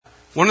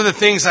One of the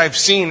things I've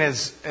seen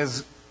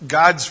as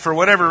God's, for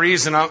whatever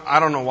reason, I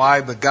don't know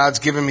why, but God's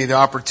given me the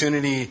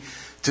opportunity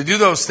to do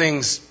those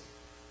things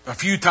a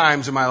few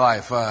times in my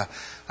life.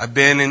 I've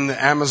been in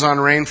the Amazon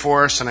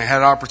rainforest, and I had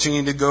an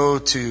opportunity to go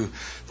to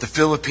the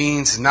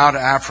Philippines, and now to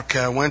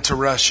Africa, went to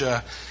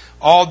Russia,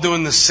 all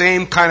doing the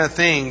same kind of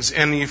things.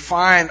 And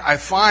I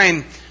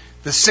find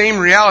the same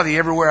reality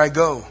everywhere I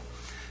go.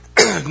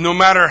 No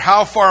matter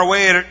how far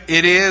away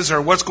it is or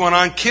what's going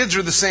on, kids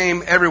are the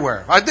same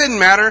everywhere. It didn't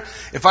matter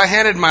if I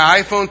handed my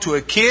iPhone to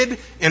a kid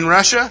in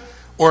Russia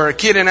or a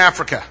kid in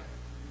Africa.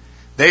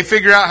 They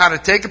figure out how to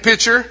take a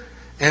picture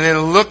and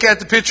then look at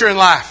the picture and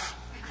laugh.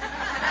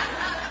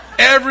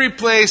 Every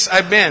place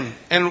I've been.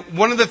 And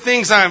one of the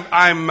things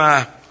I'm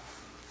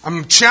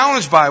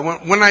challenged by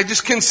when I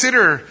just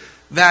consider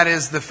that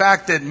is the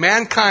fact that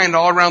mankind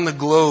all around the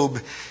globe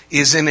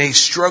is in a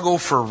struggle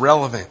for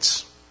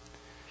relevance.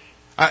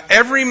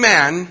 Every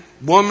man,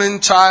 woman,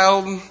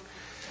 child,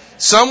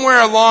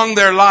 somewhere along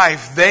their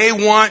life, they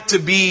want to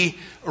be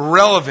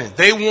relevant.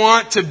 They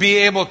want to be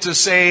able to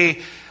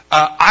say,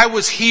 I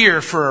was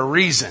here for a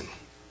reason.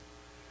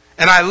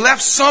 And I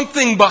left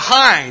something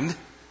behind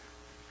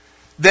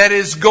that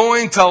is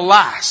going to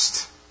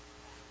last.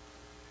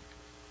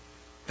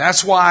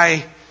 That's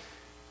why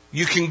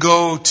you can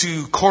go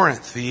to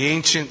Corinth, the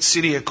ancient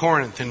city of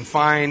Corinth, and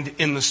find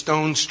in the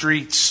stone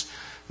streets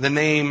the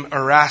name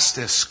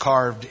Erastus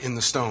carved in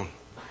the stone.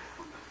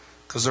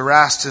 Because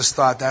Erastus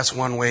thought that's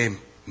one way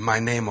my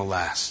name will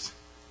last.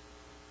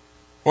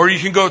 Or you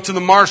can go to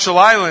the Marshall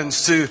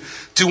Islands, to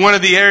one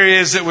of the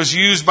areas that was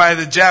used by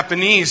the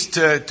Japanese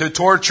to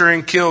torture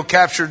and kill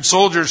captured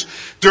soldiers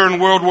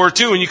during World War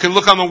II. And you can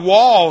look on the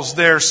walls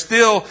there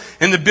still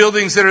in the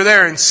buildings that are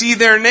there and see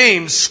their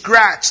names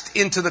scratched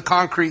into the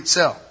concrete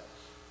cell.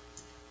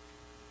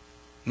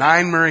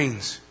 9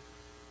 Marines.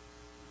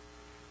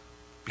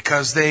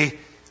 Because they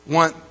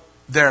want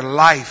their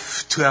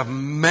life to have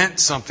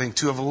meant something,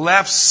 to have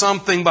left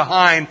something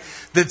behind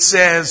that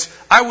says,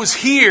 I was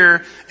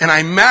here and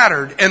I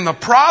mattered. And the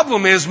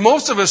problem is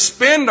most of us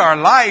spend our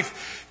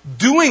life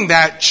doing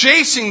that,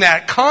 chasing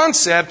that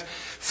concept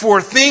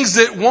for things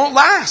that won't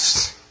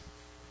last.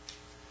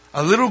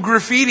 A little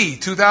graffiti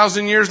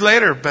 2,000 years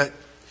later, but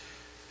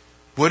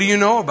what do you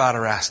know about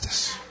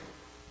Erastus?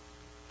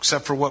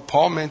 Except for what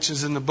Paul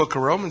mentions in the book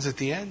of Romans at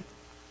the end.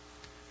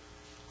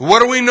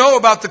 What do we know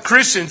about the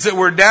Christians that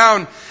were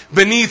down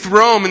beneath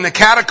Rome in the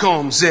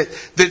catacombs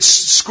that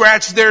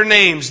scratched their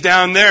names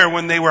down there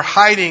when they were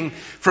hiding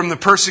from the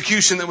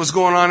persecution that was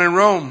going on in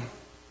Rome?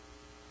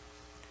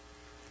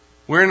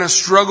 We're in a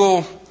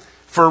struggle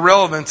for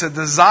relevance, a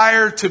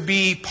desire to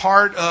be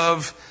part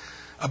of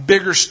a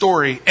bigger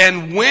story.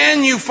 And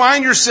when you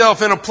find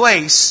yourself in a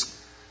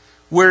place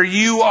where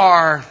you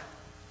are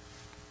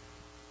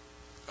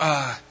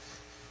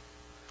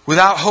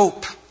without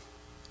hope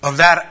of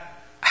that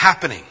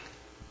happening,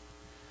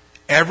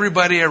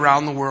 everybody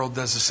around the world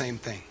does the same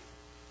thing.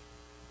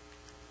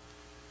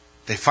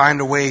 They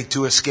find a way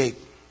to escape.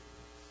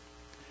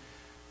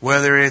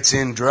 Whether it's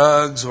in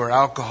drugs or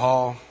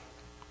alcohol.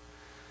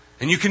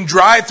 And you can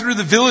drive through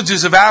the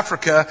villages of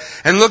Africa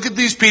and look at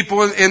these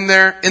people in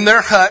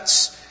their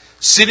huts,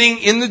 sitting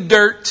in the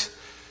dirt,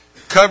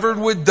 covered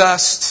with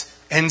dust,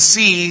 and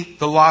see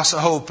the loss of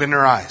hope in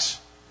their eyes.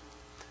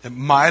 That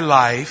my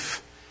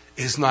life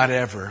is not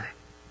ever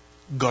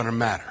going to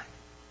matter.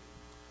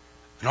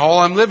 And all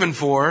I'm living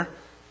for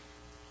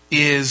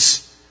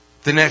is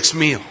the next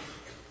meal.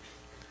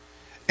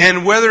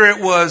 And whether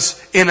it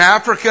was in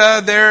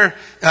Africa there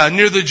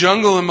near the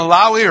jungle in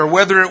Malawi, or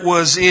whether it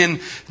was in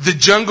the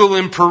jungle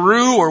in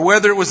Peru, or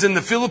whether it was in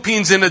the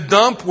Philippines in a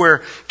dump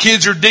where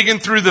kids are digging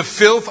through the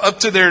filth up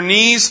to their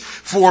knees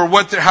for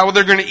how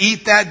they're going to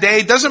eat that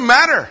day, doesn't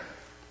matter.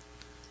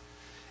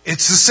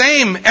 It's the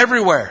same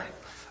everywhere.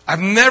 I've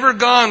never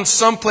gone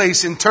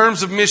someplace in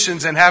terms of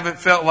missions and haven't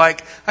felt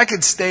like I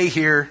could stay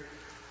here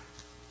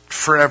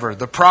forever.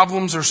 The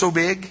problems are so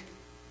big.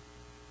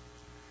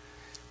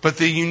 But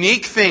the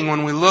unique thing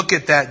when we look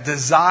at that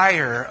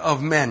desire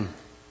of men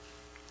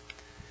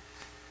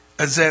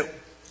is that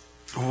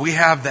we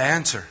have the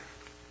answer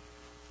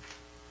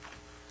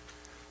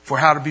for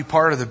how to be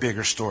part of the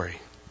bigger story.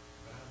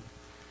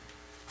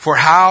 For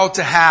how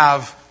to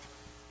have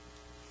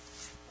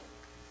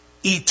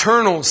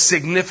eternal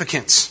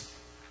significance.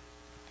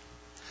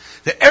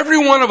 That every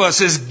one of us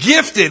is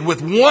gifted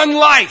with one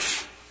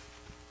life.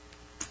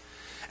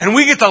 And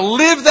we get to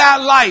live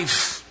that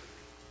life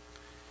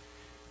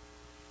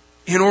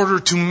in order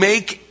to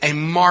make a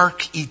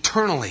mark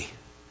eternally.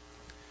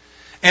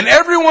 And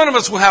every one of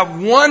us will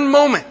have one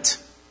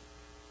moment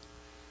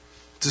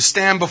to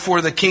stand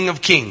before the King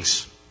of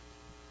Kings.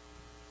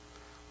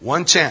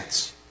 One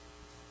chance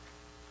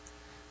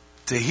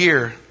to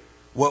hear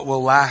what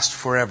will last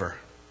forever.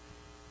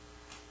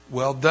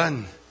 Well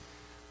done,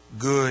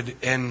 good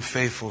and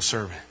faithful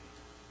servant.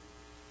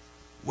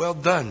 Well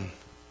done.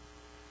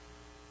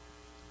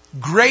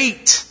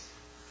 Great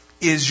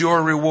is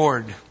your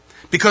reward.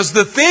 Because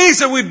the things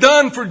that we've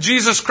done for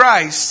Jesus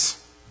Christ,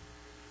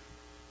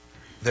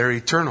 they're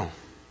eternal.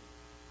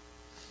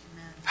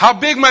 how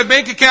big my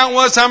bank account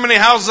was, how many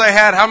houses I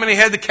had, how many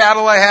head of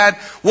cattle I had,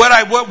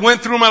 what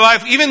went through my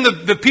life, even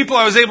the people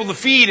I was able to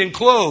feed and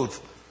clothe.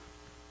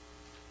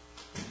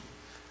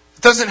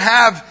 It doesn't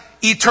have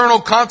eternal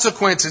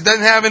consequences. It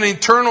doesn't have an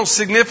eternal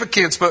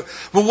significance. But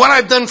what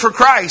I've done for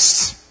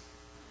Christ,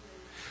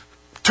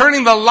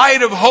 turning the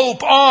light of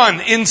hope on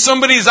in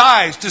somebody's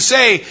eyes to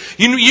say,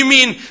 you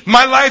mean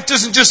my life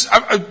doesn't just,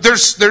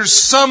 there's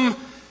some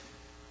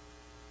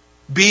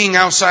being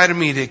outside of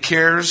me that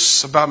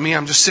cares about me.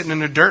 I'm just sitting in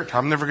the dirt.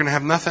 I'm never going to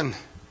have nothing.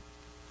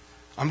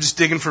 I'm just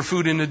digging for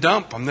food in the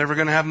dump. I'm never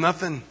going to have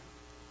nothing.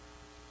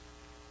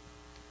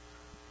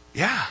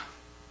 Yeah.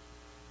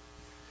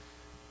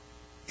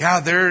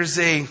 Yeah, there's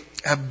a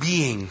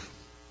being,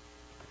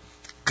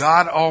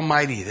 God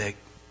Almighty, that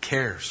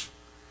cares.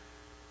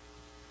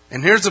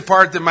 And here's the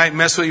part that might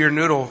mess with your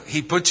noodle.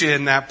 He put you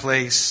in that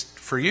place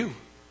for you.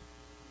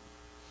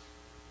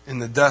 In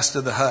the dust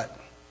of the hut.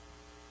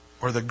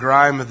 Or the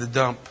grime of the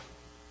dump.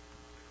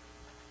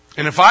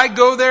 And if I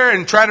go there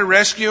and try to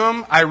rescue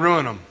them, I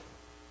ruin them.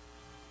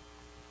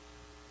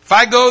 If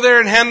I go there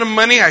and hand them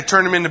money, I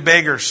turn them into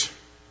beggars.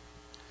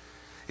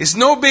 It's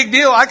no big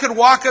deal. I could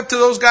walk up to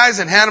those guys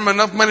and hand them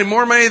enough money,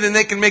 more money than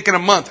they can make in a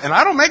month. And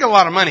I don't make a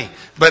lot of money.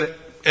 But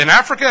in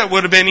Africa, it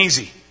would have been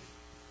easy.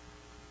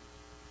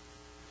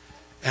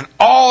 And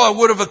all I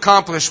would have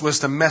accomplished was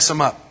to mess them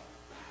up.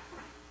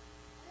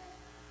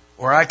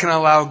 Or I can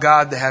allow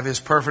God to have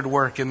His perfect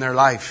work in their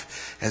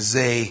life as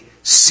they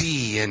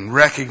see and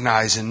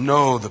recognize and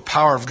know the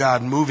power of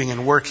God moving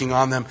and working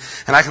on them.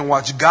 And I can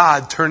watch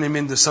God turn them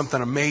into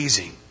something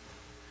amazing.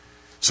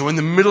 So in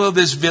the middle of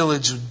this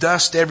village, with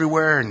dust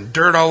everywhere and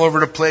dirt all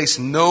over the place,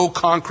 no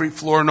concrete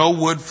floor, no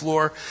wood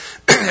floor.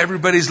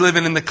 Everybody's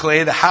living in the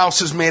clay. The house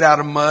is made out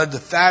of mud, the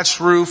thatched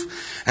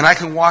roof. And I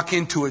can walk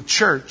into a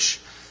church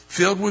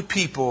filled with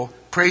people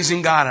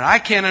praising God. And I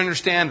can't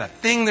understand a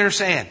thing they're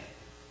saying.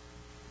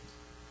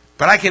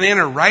 But I can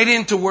enter right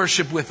into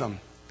worship with them.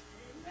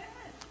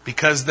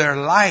 Because their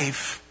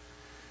life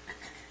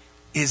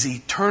is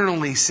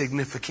eternally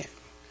significant.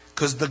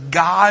 Because the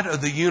God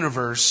of the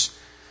universe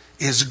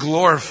is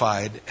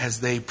glorified as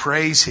they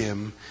praise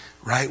Him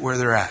right where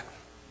they're at.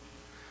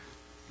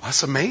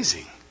 That's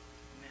amazing.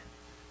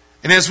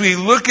 And as we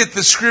look at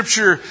the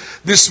Scripture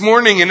this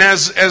morning and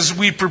as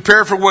we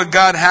prepare for what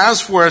God has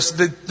for us,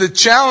 the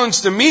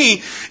challenge to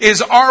me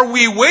is, are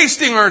we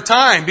wasting our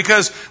time?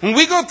 Because when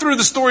we go through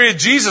the story of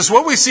Jesus,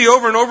 what we see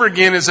over and over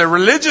again is a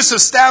religious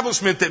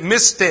establishment that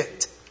missed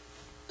it.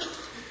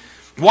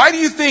 Why do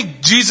you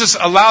think Jesus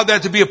allowed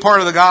that to be a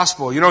part of the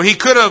gospel? You know, He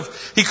could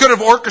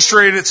have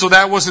orchestrated it so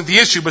that wasn't the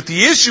issue. But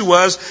the issue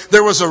was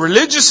there was a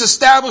religious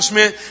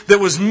establishment that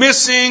was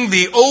missing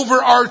the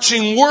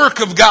overarching work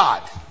of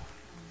God.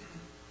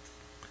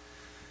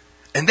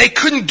 And they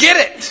couldn't get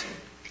it.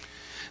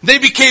 They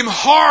became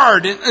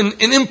hard and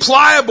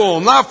impliable,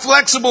 not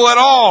flexible at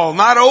all,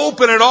 not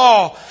open at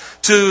all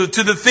to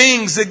the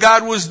things that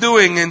God was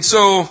doing. And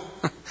so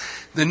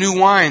the new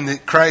wine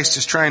that Christ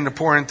is trying to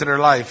pour into their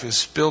life is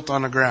spilt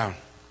on the ground.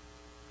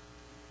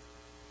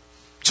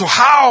 So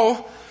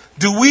how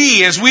do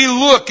we, as we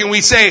look and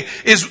we say,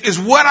 is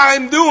what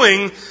I'm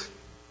doing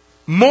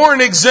more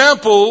an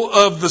example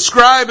of the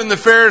scribe and the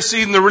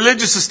Pharisee and the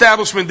religious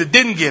establishment that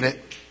didn't get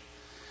it?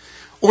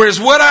 Or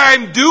is what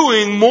I'm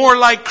doing more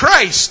like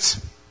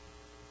Christ?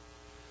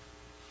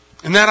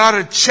 And that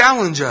ought to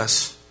challenge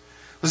us.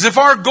 Because if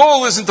our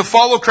goal isn't to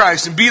follow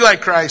Christ and be like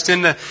Christ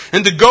and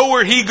to go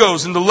where He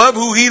goes and to love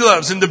who He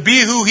loves and to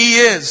be who He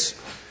is,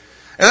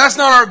 and that's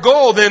not our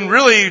goal, then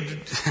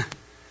really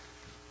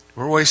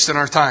we're wasting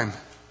our time.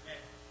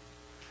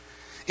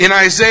 In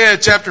Isaiah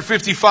chapter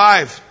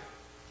 55,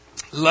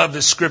 love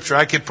this scripture.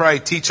 I could probably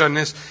teach on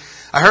this.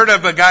 I heard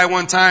of a guy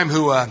one time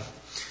who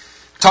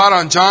taught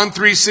on John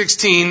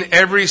 3:16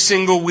 every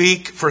single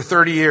week for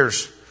 30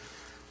 years.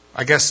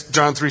 I guess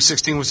John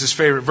 3:16 was his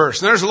favorite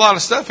verse. And there's a lot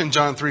of stuff in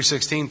John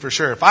 3:16 for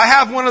sure. If I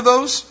have one of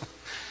those,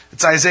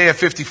 it's Isaiah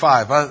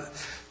 55.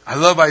 I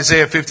love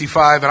Isaiah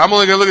 55, and I'm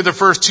only going to look at the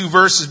first two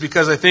verses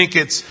because I think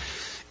it's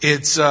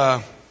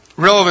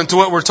relevant to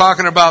what we're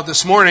talking about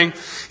this morning.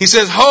 He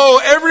says, "Ho,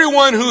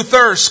 everyone who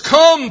thirsts,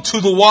 come to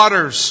the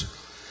waters.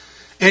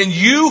 And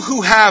you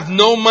who have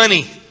no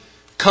money,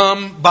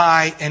 come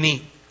buy and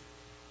eat."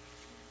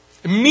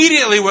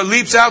 Immediately what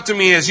leaps out to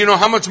me is,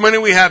 how much money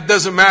we have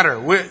doesn't matter.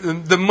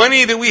 The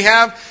money that we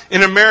have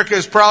in America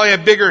is probably a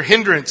bigger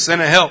hindrance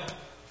than a help.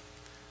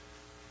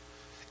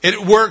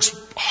 It works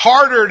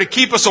harder to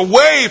keep us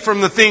away from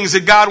the things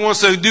that God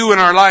wants to do in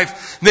our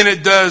life than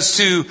it does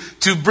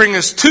to bring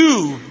us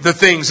to the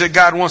things that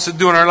God wants to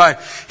do in our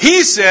life.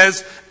 He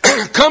says,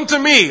 "Come to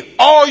me,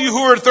 all you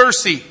who are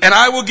thirsty, and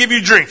I will give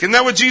you drink." Isn't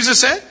that what Jesus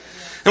said?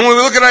 And when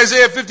we look at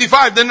Isaiah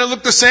 55, doesn't it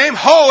look the same?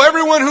 "Ho,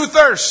 everyone who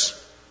thirsts,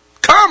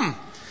 come.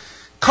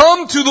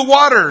 Come to the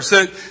waters."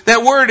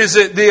 That word is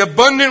the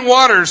abundant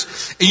waters.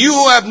 "You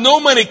who have no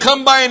money,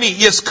 come buy and eat."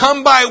 Yes,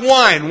 come buy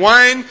wine.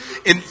 Wine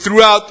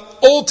throughout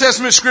Old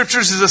Testament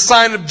scriptures is a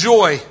sign of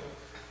joy.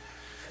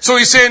 So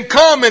he's saying,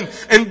 come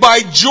and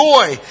buy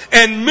joy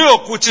and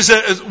milk, which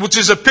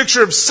is a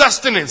picture of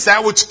sustenance,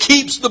 that which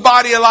keeps the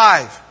body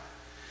alive.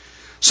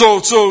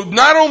 So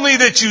not only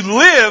that you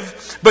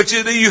live, but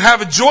that you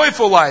have a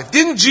joyful life.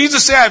 Didn't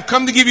Jesus say, I've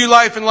come to give you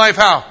life and life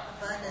how?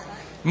 Abundant.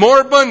 More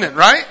abundant,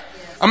 right?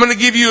 Yes. I'm going to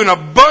give you an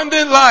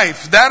abundant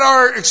life. That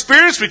our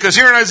experience, because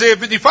here in Isaiah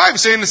 55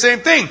 he's saying the same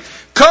thing.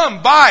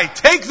 Come, buy,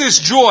 take this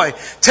joy,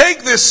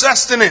 take this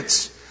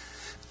sustenance.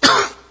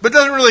 But it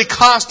doesn't really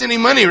cost any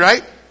money,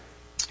 right?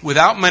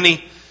 Without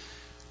money,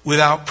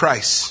 without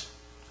price.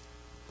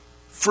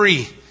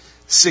 Free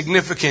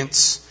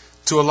significance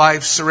to a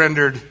life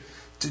surrendered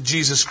to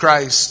Jesus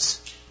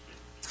Christ,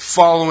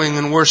 following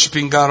and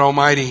worshiping God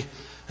Almighty.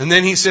 And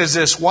then he says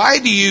this, why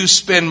do you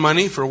spend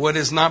money for what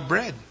is not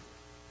bread?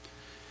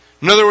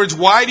 In other words,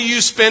 why do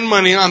you spend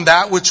money on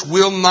that which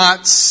will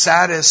not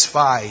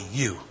satisfy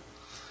you?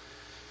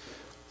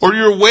 Or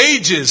your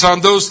wages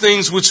on those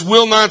things which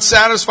will not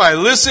satisfy?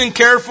 Listen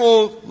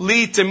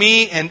carefully to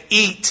me and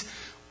eat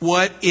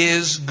what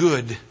is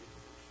good.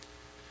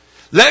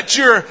 Let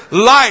your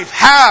life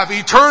have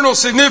eternal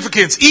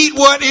significance. Eat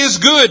what is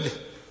good.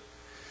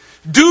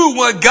 Do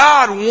what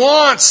God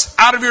wants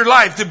out of your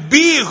life. To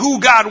be who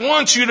God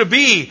wants you to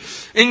be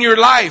in your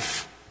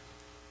life.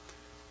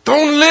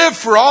 Don't live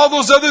for all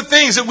those other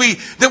things that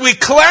we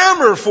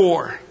clamor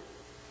for.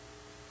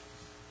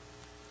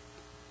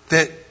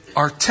 That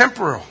are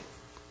temporal.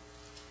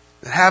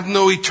 That have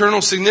no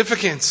eternal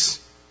significance.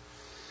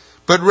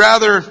 But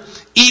rather,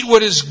 eat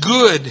what is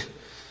good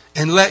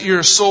and let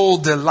your soul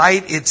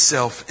delight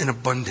itself in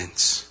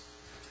abundance.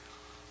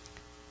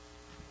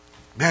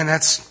 Man,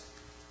 that's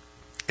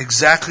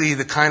exactly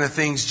the kind of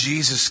things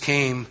Jesus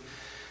came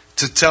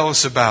to tell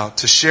us about,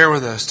 to share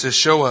with us, to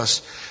show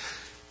us.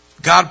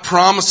 God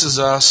promises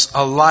us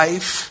a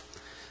life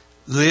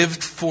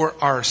lived for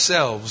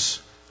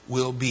ourselves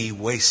will be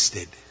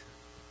wasted.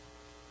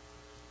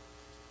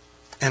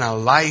 And a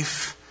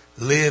life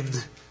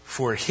lived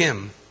for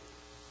Him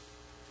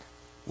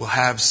will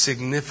have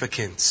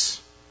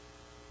significance.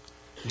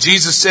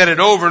 Jesus said it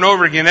over and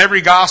over again.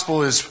 Every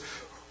gospel is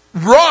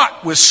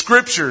wrought with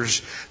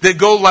scriptures that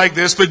go like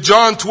this. But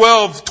John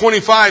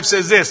 12:25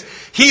 says this,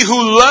 he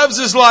who loves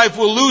his life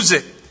will lose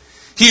it.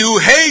 He who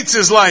hates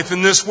his life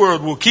in this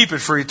world will keep it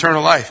for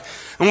eternal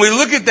life. And we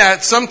look at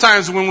that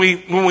sometimes when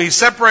we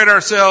separate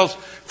ourselves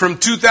from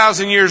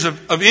 2,000 years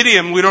of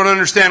idiom, we don't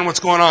understand what's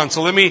going on.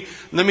 So let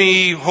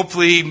me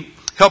hopefully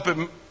help it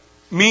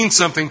mean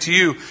something to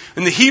you.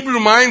 In the Hebrew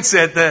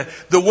mindset,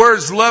 the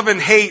words love and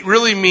hate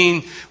really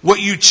mean what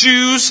you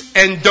choose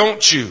and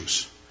don't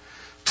choose.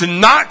 To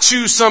not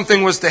choose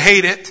something was to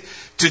hate it.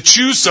 To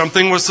choose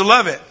something was to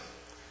love it.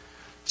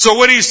 So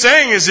what he's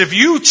saying is if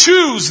you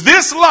choose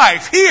this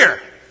life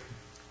here,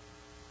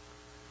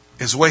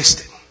 it's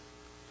wasted.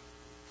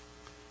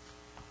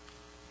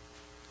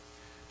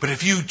 But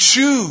if you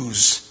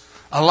choose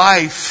a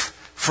life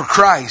for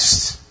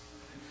Christ,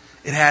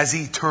 it has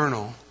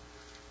eternal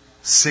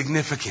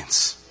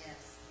significance.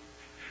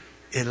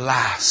 It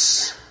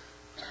lasts.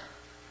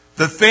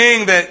 The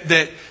thing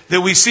that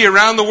we see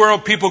around the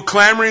world people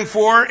clamoring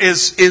for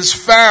is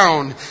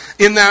found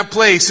in that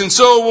place. And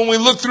so when we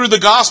look through the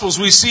Gospels,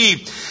 we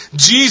see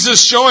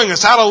Jesus showing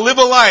us how to live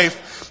a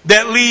life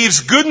that leaves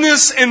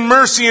goodness and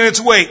mercy in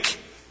its wake.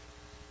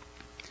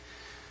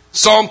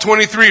 Psalm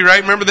 23,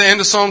 right? Remember the end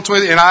of Psalm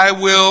 23?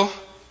 And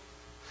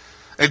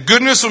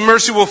goodness and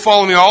mercy will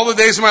follow me all the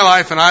days of my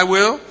life, and I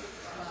will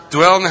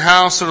dwell in the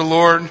house of the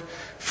Lord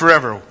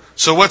forever.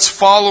 So what's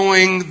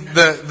following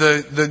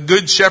the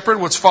good shepherd?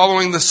 What's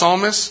following the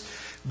psalmist?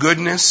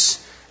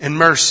 Goodness and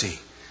mercy.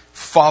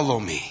 Follow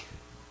me.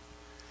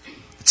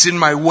 It's in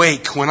my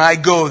wake. When I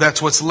go, that's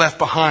what's left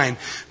behind.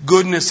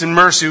 Goodness and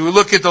mercy. We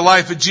look at the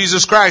life of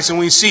Jesus Christ and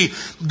we see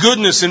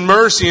goodness and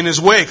mercy in His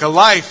wake. A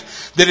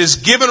life that is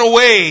given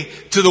away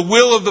to the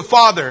will of the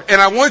Father. And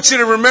I want you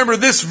to remember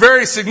this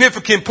very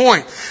significant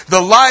point.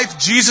 The life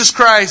Jesus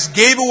Christ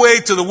gave away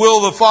to the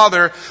will of the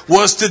Father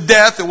was to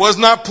death. It was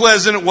not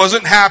pleasant. It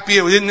wasn't happy.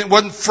 It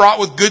wasn't fraught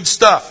with good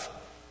stuff.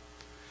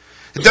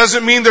 It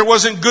doesn't mean there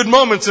wasn't good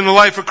moments in the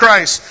life of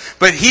Christ.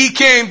 But He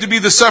came to be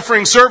the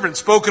suffering servant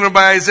spoken of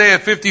by Isaiah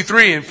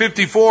 53 and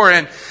 54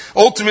 and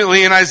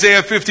ultimately in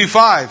Isaiah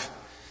 55.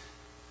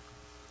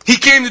 He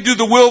came to do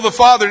the will of the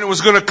Father and it was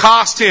going to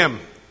cost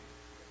Him.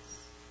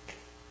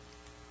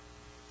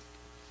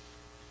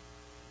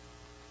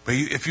 But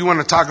if you want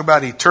to talk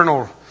about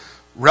eternal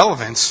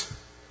relevance,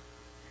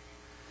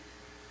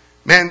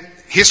 man,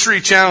 History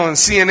Channel and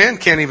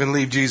CNN can't even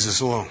leave Jesus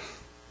alone.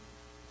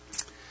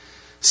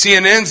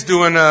 CNN's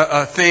doing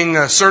a thing,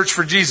 a search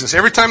for Jesus.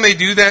 Every time they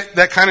do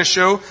that kind of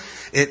show,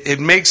 it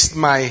makes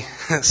my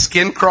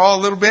skin crawl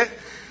a little bit.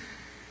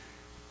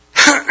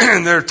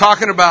 And they're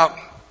talking about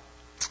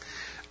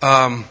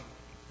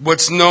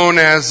what's known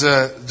as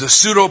the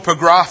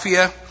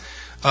pseudepigraphia,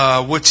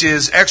 which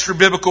is extra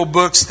biblical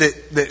books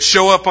that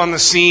show up on the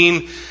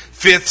scene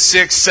 5th,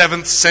 6th,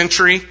 7th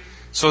century.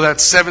 So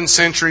that's 7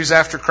 centuries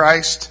after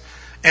Christ.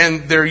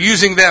 And they're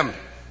using them.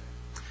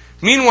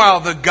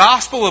 Meanwhile, the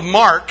Gospel of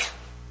Mark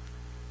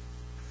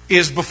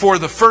is before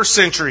the 1st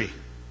century.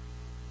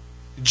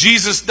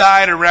 Jesus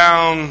died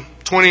around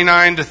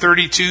 29 to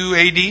 32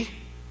 AD.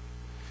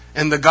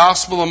 And the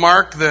Gospel of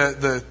Mark,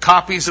 the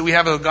copies that we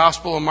have of the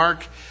Gospel of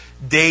Mark,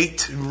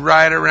 date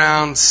right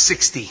around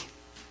 60.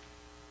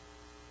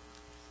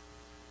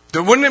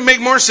 Wouldn't it make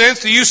more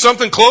sense to use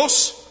something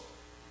close?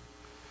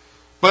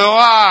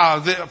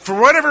 But for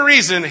whatever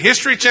reason,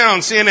 History Channel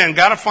and CNN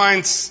got to find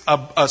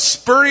a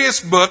spurious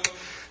book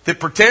that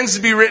pretends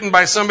to be written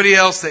by somebody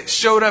else that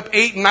showed up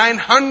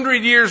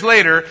 800-900 years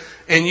later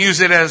and use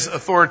it as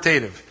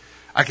authoritative.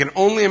 I can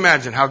only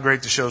imagine how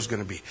great the show's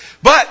going to be.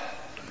 But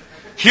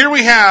here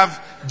we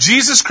have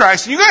Jesus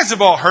Christ. You guys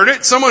have all heard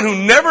it. Someone who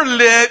never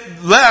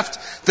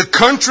left the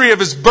country of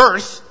his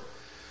birth.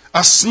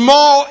 A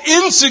small,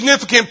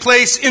 insignificant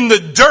place in the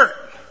dirt.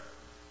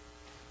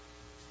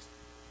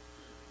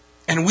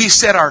 And we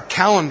set our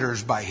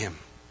calendars by him.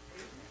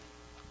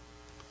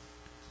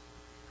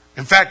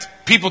 In fact,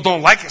 people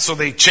don't like it, so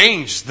they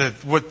change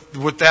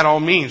what that all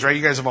means, right?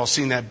 You guys have all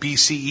seen that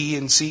BCE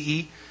and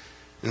CE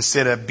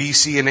instead of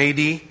BC and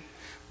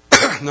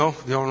AD. No?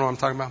 You don't know what I'm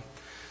talking about?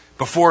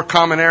 Before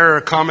Common Era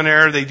or Common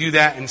Era, they do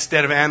that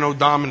instead of Anno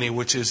Domini,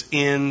 which is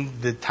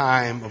in the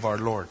time of our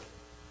Lord.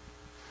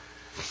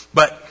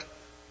 But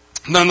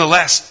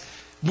nonetheless,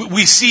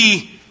 we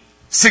see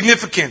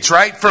significance,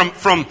 right?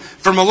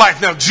 From a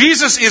life. Now,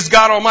 Jesus is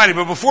God Almighty,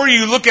 but before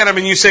you look at him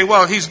and you say,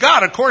 well, he's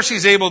God, of course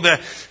he's able to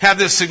have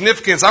this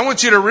significance. I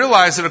want you to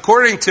realize that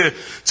according to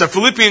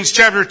Philippians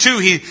chapter 2,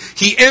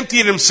 he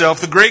emptied himself,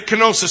 the great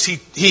kenosis.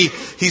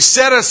 He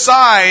set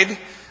aside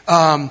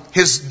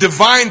his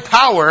divine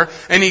power,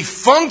 and he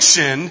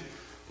functioned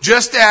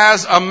just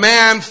as a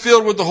man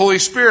filled with the Holy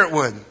Spirit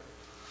would.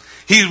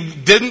 He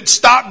didn't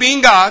stop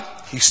being God.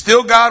 He's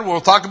still God. We'll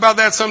talk about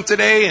that some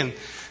today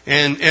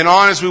and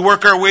on as we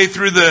work our way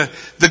through the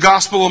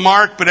Gospel of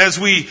Mark. But as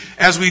we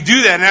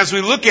do that and as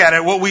we look at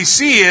it, what we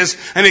see is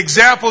an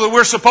example that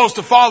we're supposed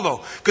to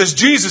follow. Because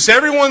Jesus,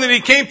 everyone that he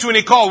came to and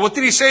he called, what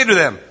did he say to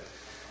them?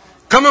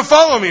 Come and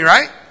follow me,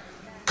 right?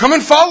 Come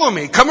and follow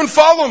me. Come and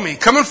follow me.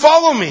 Come and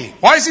follow me.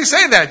 Why does he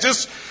say that?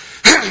 Just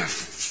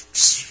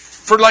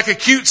for like a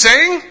cute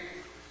saying?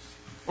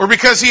 Or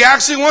because he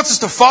actually wants us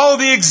to follow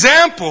the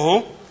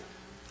example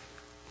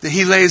that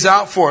he lays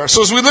out for us.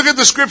 So as we look at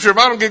the scripture, if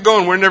I don't get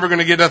going, we're never going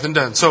to get nothing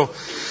done. So,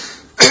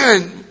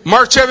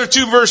 Mark chapter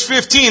 2, verse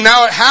 15.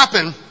 Now it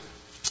happened,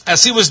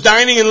 as he was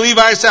dining in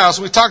Levi's house,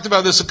 we talked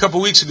about this a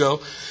couple weeks ago,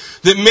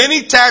 that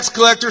many tax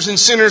collectors and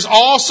sinners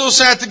also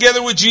sat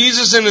together with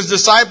Jesus and his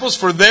disciples,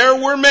 for there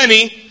were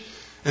many,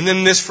 and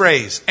then this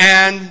phrase,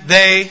 and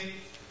they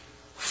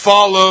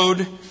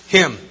followed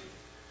him.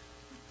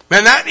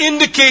 Man, that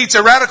indicates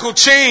a radical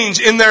change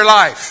in their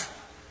life.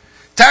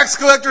 Tax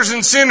collectors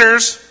and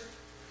sinners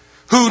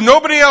who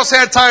nobody else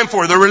had time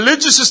for. The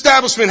religious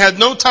establishment had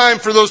no time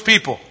for those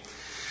people.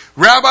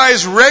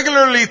 Rabbis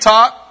regularly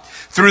taught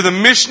through the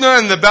Mishnah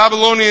and the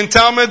Babylonian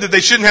Talmud that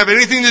they shouldn't have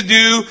anything to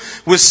do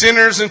with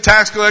sinners and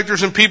tax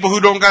collectors and people who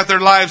don't got their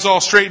lives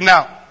all straightened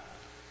out.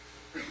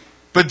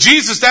 But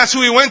Jesus, that's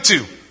who he went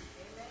to.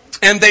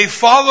 And they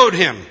followed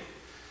him.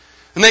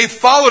 And they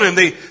followed him.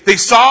 They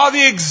saw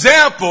the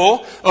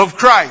example of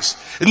Christ.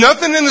 And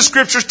nothing in the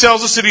scriptures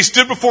tells us that he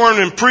stood before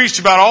them and preached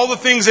about all the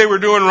things they were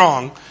doing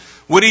wrong.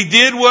 What he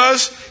did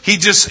was, he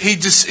just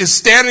is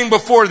standing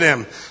before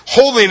them.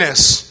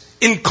 Holiness,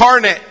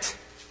 incarnate.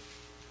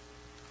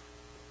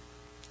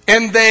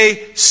 And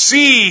they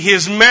see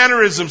his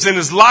mannerisms and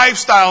his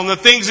lifestyle and the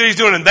things that he's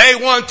doing. And they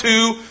want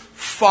to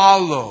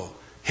follow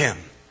him.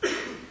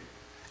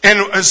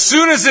 And as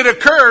soon as it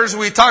occurs,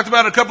 we talked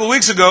about it a couple of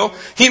weeks ago,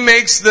 he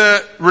makes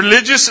the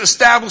religious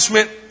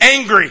establishment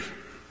angry.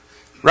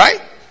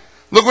 Right?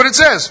 Look what it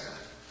says.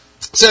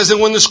 It says that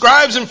when the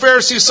scribes and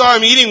Pharisees saw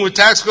him eating with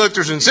tax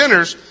collectors and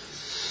sinners,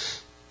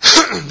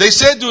 they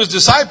said to his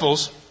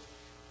disciples,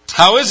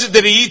 how is it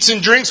that he eats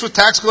and drinks with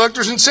tax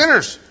collectors and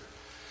sinners?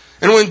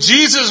 And when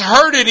Jesus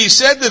heard it, he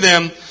said to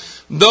them,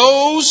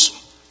 those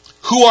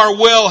who are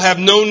well have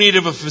no need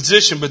of a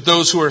physician, but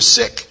those who are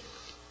sick.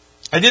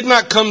 I did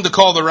not come to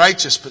call the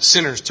righteous, but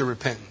sinners to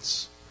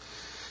repentance.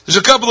 There's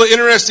a couple of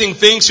interesting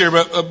things here,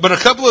 but a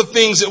couple of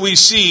things that we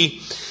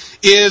see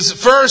is,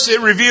 first,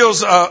 it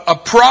reveals a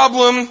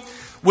problem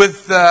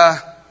with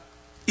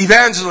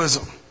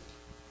evangelism.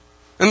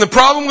 And the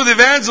problem with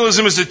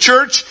evangelism is the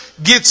church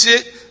gets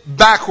it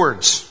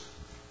backwards.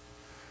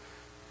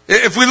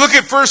 If we look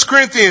at 1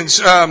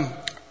 Corinthians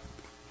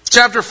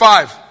chapter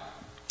 5,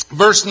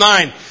 verse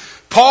 9,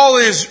 Paul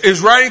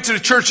is writing to the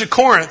church at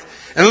Corinth,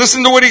 and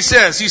listen to what he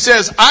says. He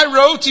says, I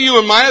wrote to you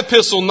in my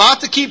epistle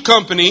not to keep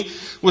company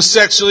with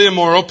sexually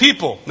immoral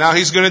people. Now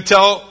he's going to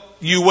tell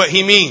you what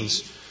he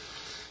means.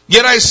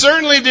 Yet I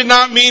certainly did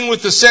not mean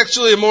with the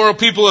sexually immoral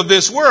people of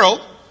this world,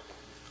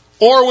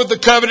 or with the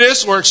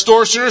covetous, or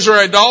extortioners, or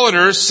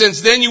idolaters, since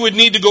then you would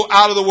need to go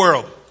out of the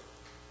world.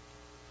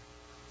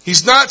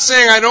 He's not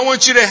saying, I don't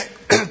want you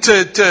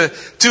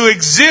to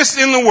exist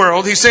in the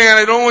world. He's saying,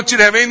 I don't want you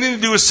to have anything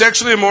to do with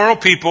sexually immoral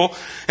people.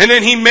 And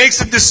then he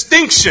makes a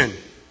distinction.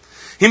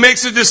 He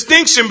makes a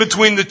distinction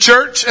between the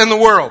church and the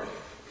world.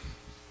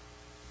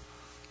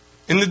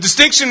 And the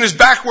distinction is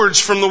backwards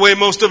from the way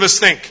most of us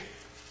think.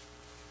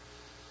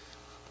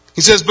 He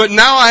says, but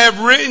now I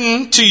have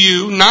written to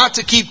you not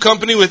to keep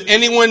company with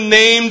anyone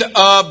named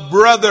a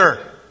brother.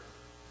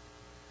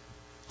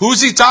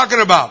 Who's he talking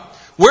about?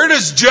 Where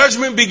does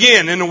judgment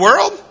begin? In the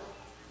world?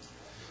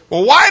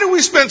 Well, why do we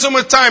spend so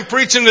much time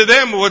preaching to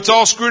them what's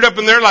all screwed up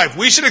in their life?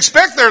 We should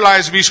expect their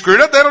lives to be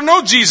screwed up. They don't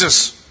know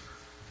Jesus.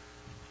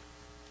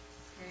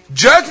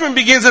 Judgment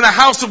begins in the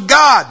house of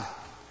God.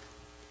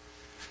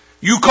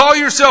 You call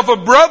yourself a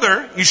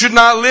brother, you should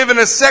not live in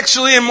a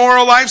sexually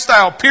immoral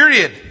lifestyle,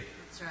 period.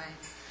 That's right.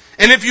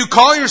 And if you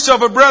call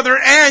yourself a brother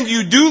and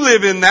you do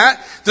live in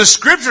that, the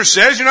scripture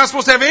says you're not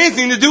supposed to have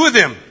anything to do with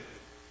him.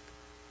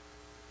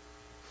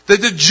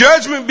 That the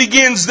judgment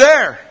begins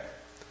there.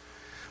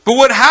 But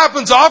what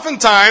happens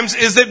oftentimes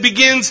is that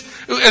begins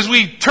as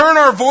we turn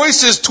our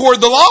voices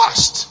toward the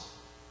lost.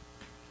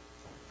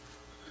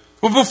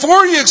 Well,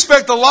 before you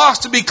expect the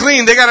lost to be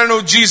clean, they got to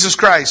know Jesus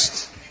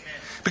Christ.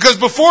 Because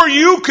before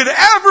you could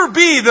ever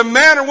be the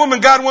man or woman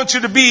God wants you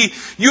to be,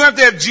 you have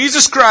to have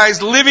Jesus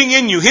Christ living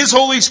in you, His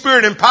Holy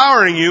Spirit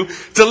empowering you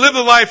to live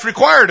the life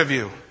required of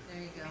you. There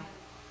you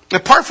And go.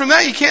 apart from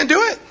that, you can't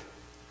do it.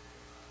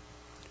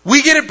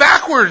 We get it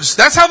backwards.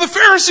 That's how the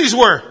Pharisees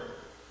were.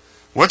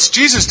 What's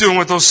Jesus doing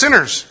with those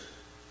sinners?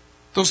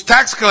 Those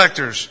tax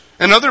collectors.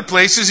 In other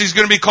places, He's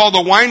going to be called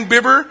a wine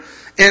bibber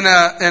and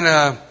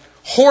a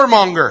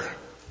whoremonger.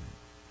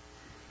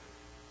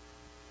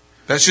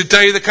 That should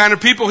tell you the kind of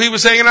people He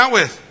was hanging out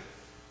with.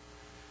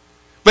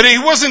 But He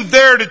wasn't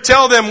there to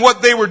tell them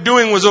what they were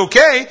doing was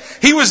okay.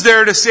 He was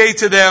there to say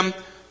to them,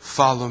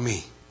 follow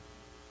me.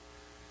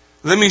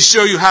 Let me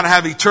show you how to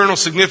have eternal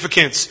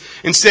significance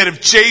instead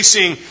of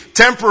chasing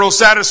temporal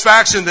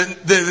satisfaction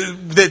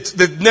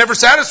that never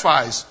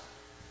satisfies.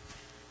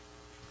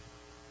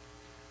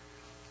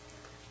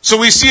 So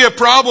we see a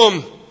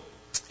problem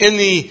in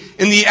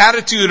the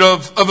attitude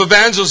of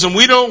evangelism.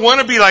 We don't want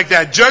to be like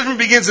that. Judgment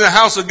begins in the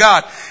house of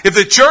God. If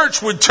the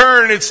church would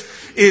turn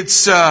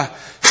its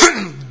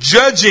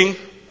judging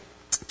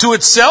to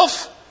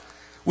itself,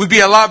 we'd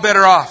be a lot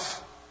better off.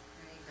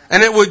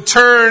 And it would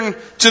turn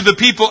to the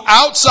people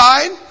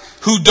outside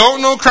who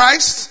don't know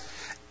Christ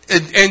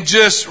and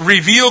just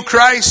reveal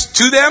Christ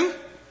to them.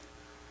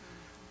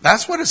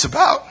 That's what it's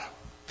about.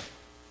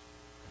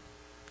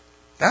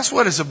 That's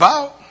what it's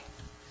about.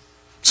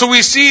 So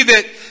we see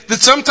that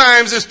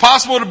sometimes it's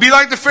possible to be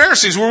like the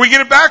Pharisees, where we get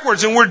it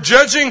backwards and we're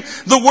judging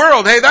the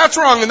world. Hey, that's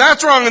wrong, and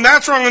that's wrong, and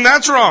that's wrong, and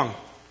that's wrong.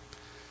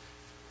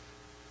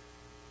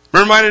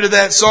 I'm reminded of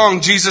that song,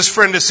 Jesus,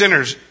 Friend of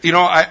Sinners. You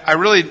know, I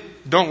really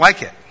don't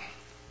like it.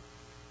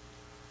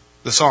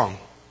 The song.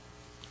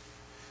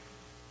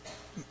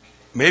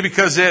 Maybe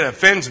because it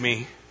offends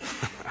me.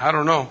 I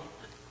don't know.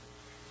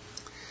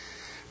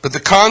 But the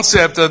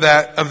concept of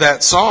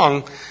that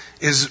song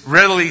is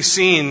readily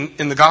seen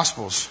in the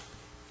Gospels.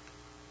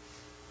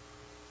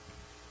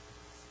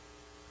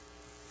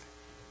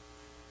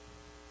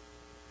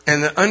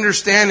 And the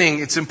understanding,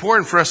 it's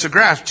important for us to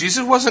grasp,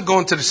 Jesus wasn't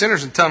going to the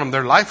sinners and telling them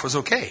their life was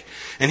okay.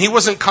 And He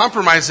wasn't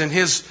compromising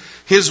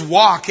his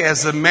walk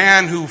as a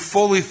man who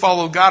fully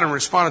followed God and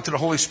responded to the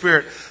Holy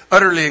Spirit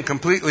utterly and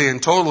completely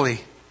and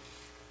totally.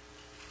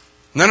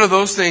 None of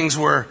those things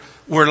were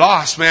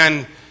lost,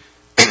 man.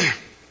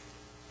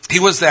 He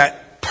was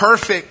that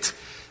perfect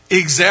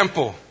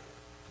example.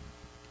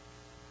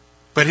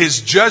 But His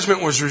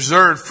judgment was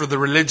reserved for the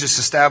religious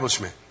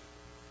establishment.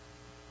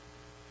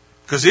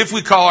 Because if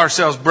we call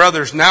ourselves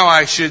brothers, now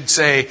I should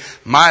say,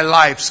 my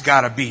life's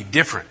got to be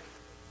different.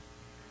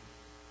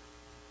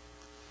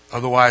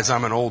 Otherwise,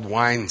 I'm an old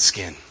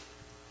wineskin.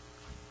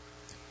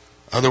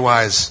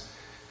 Otherwise,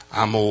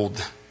 I'm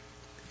old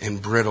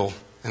and brittle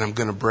and I'm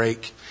going to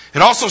break.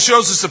 It also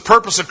shows us the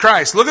purpose of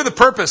Christ. Look at the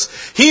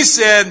purpose. He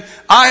said,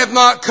 I have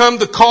not come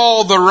to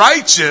call the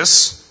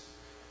righteous,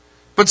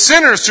 but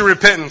sinners to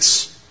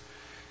repentance.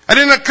 I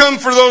did not come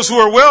for those who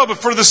are well, but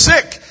for the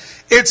sick.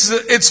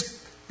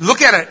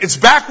 Look at it. It's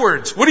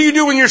backwards. What do you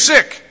do when you're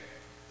sick?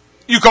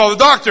 You call the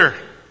doctor.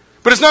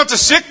 But it's not the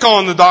sick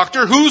calling the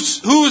doctor.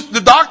 Who's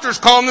the doctor's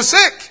calling the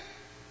sick?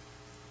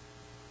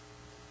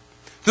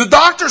 The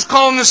doctor's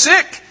calling the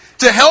sick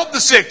to help the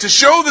sick, to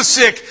show the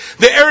sick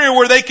the area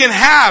where they can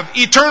have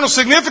eternal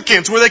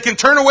significance, where they can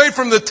turn away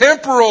from the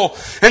temporal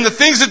and the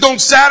things that don't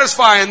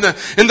satisfy and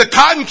the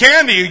cotton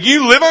candy.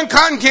 You live on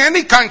cotton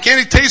candy? Cotton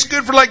candy tastes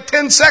good for like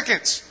 10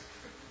 seconds.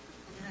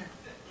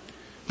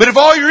 But if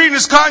all you're eating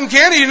is cotton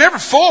candy, you're never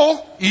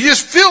full. You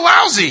just feel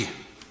lousy.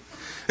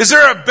 Is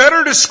there a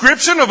better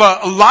description of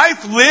a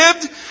life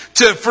lived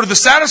for the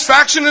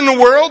satisfaction in the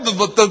world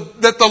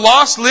that the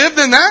lost lived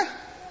than that?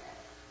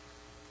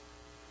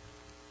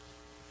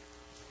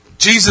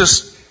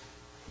 Jesus,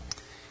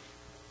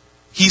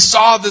 He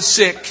saw the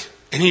sick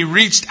and He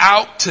reached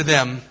out to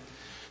them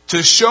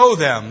to show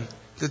them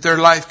that their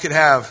life could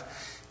have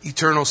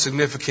eternal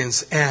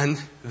significance, and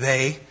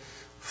they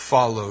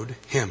followed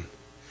Him.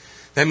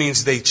 That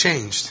means they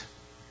changed.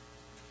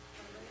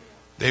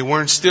 They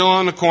weren't still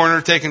on the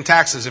corner taking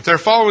taxes. If they're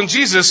following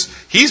Jesus,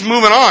 He's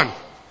moving on.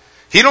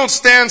 He don't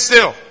stand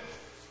still.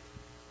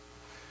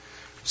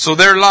 So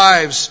their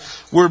lives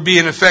were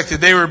being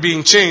affected. They were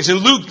being changed. In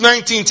Luke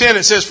 19:10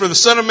 it says, "For the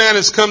Son of Man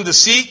has come to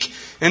seek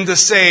and to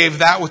save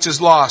that which is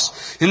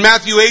lost." In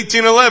Matthew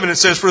 18:11 it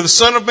says, "For the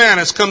Son of Man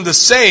has come to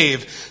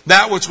save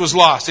that which was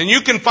lost." And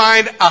you can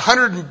find that's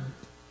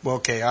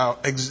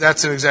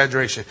an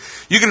exaggeration.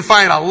 You can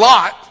find a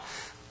lot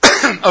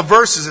of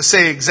verses that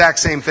say the exact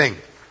same thing.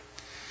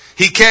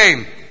 He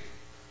came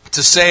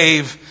to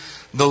save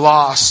the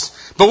lost.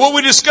 But what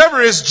we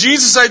discover is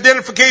Jesus'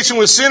 identification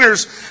with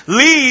sinners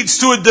leads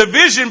to a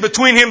division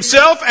between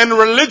himself and the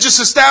religious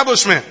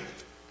establishment.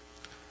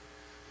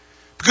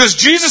 Because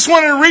Jesus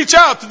wanted to reach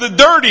out to the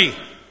dirty.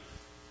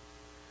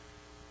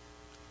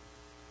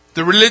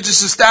 The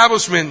religious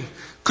establishment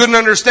couldn't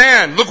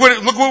understand. Look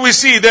what we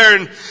see there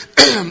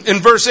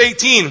in verse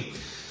 18.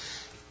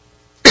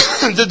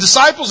 The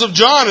disciples of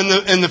John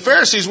and the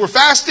Pharisees were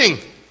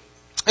fasting.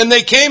 And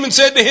they came and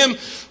said to him,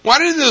 "Why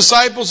did the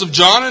disciples of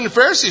John and the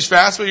Pharisees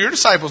fast, but your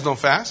disciples don't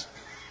fast?"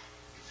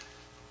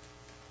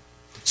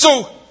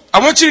 So, I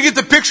want you to get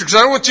the picture, because I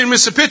don't want you to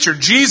miss the picture.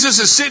 Jesus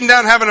is sitting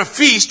down having a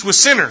feast with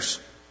sinners.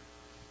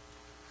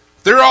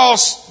 They're all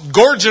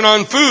gorging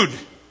on food.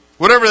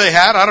 Whatever they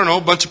had, I don't know,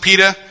 a bunch of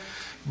pita,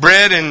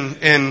 bread,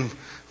 and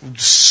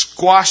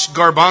squashed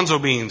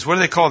garbanzo beans. What do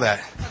they call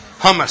that?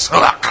 Hummus.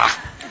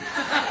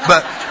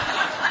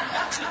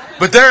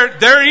 But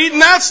they're eating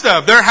that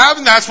stuff.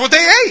 That's what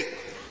they ate.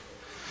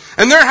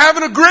 And they're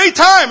having a great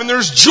time, and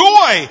there's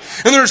joy,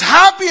 and there's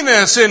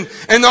happiness,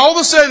 and all of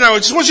a sudden, I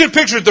just want you to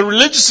picture it, the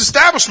religious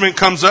establishment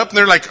comes up, and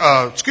they're like,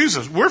 excuse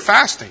us, we're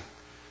fasting.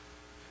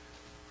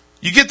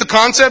 You get the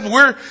concept?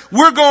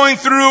 We're going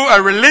through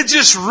a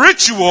religious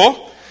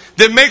ritual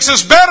that makes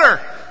us better.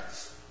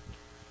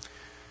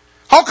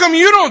 How come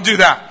you don't do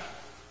that?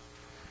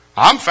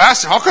 I'm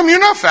fasting. How come you're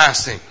not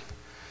fasting?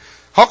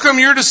 How come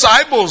your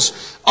disciples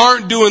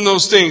aren't doing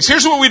those things?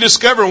 Here's what we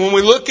discover when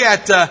we look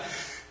at the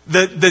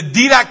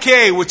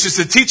Didache, which is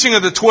the teaching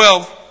of the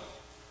 12.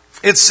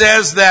 It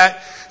says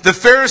that the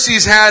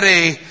Pharisees had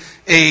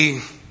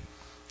a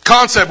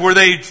concept where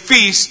they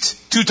feast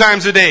 2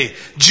 times a day.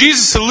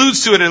 Jesus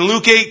alludes to it in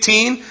Luke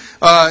 18,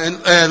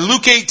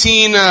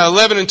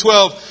 11 and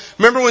 12.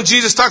 Remember when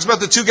Jesus talks about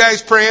the 2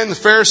 guys praying? The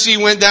Pharisee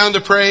went down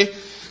to pray,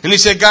 and he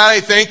said, "God,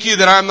 I thank you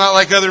that I'm not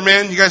like other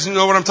men." You guys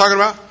know what I'm talking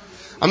about?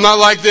 I'm not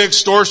like the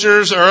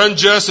extortioners or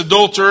unjust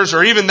adulterers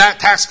or even that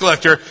tax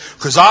collector,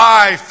 because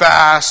I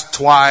fast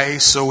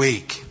twice a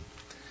week.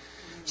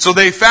 So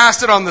they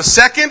fasted on the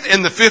 2nd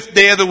and the 5th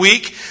day of the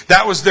week.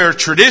 That was their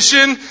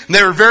tradition, and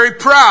they were very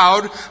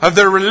proud of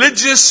their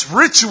religious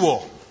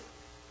ritual.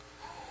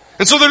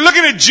 And so they're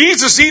looking at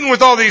Jesus eating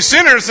with all these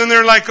sinners, and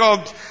they're like,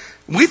 "Oh,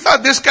 we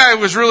thought this guy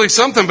was really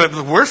something, but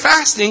we're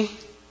fasting,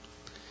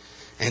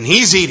 and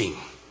he's eating."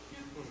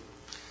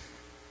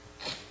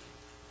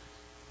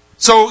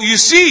 So you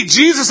see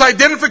Jesus'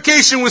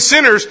 identification with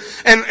sinners,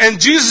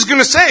 and Jesus is going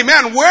to say,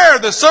 man, where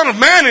the Son of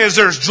Man is,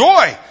 there's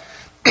joy.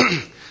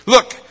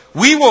 Look,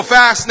 we will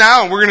fast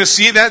now, and we're going to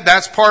see that.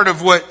 That's part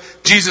of what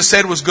Jesus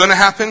said was going to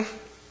happen.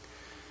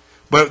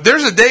 But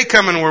there's a day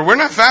coming where we're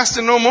not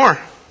fasting no more.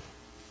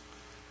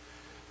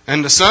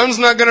 And the sun's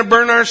not going to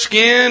burn our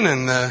skin,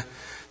 and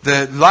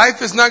the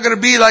life is not going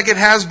to be like it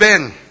has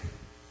been.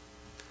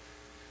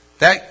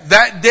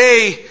 That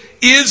day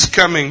is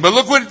coming. But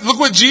look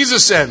what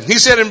Jesus said. He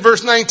said in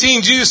verse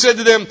 19, Jesus said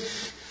to them,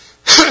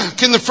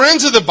 "Can the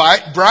friends of the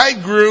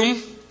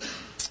bridegroom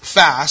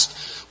fast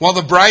while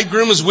the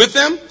bridegroom is with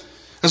them?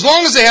 As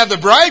long as they have the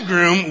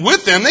bridegroom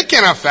with them, they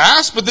cannot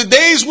fast, but the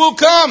days will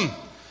come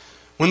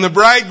when the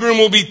bridegroom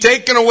will be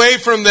taken away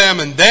from them,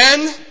 and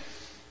then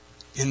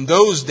in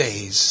those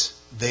days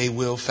they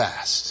will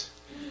fast."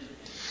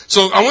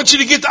 So I want you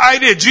to get the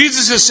idea.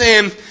 Jesus is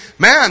saying,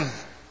 man,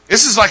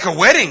 this is like a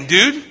wedding,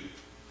 dude.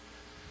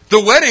 The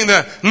wedding,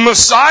 the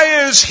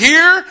Messiah is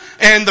here,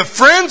 and the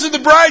friends of the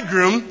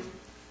bridegroom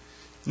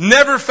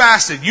never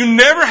fasted. You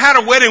never had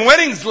a wedding.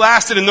 Weddings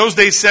lasted in those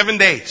days 7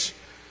 days.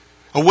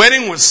 A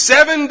wedding was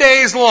 7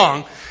 days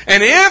long.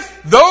 And if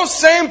those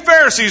same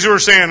Pharisees who were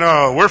saying,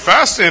 "Oh, we're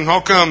fasting, how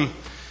come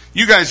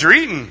you guys are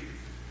eating?"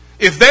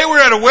 If they were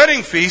at a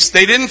wedding feast,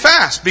 they didn't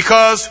fast,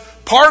 because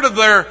part of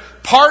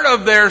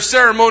their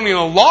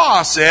ceremonial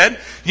law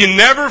said you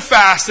never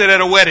fasted at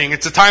a wedding.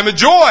 It's a time of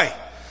joy.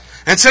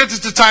 And since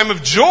it's a time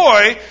of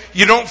joy,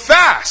 you don't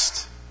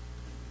fast.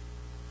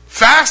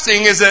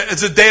 Fasting is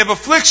a day of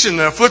affliction,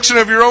 the affliction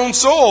of your own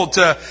soul,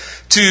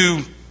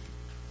 to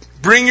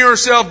bring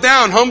yourself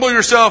down, humble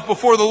yourself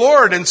before the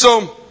Lord. And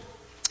so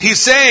he's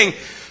saying,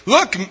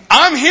 look,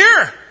 I'm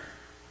here.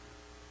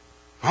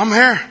 I'm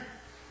here.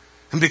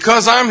 And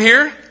because I'm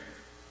here,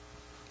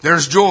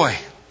 there's joy.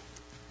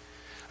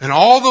 And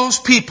all those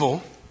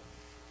people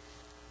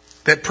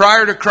that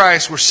prior to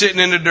Christ were sitting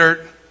in the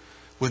dirt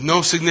with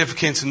no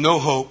significance and no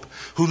hope,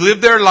 who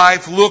lived their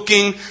life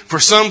looking for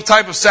some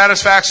type of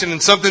satisfaction in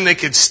something they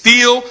could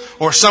steal,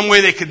 or some way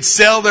they could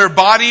sell their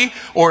body,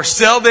 or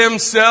sell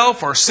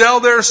themselves, or sell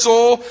their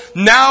soul,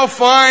 now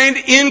find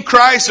in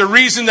Christ a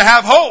reason to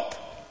have hope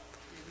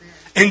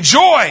and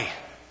joy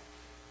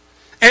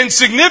and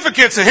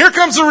significance. And here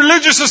comes the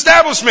religious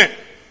establishment.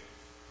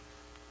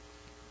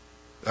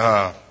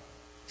 I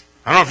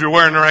don't know if you're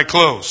wearing the right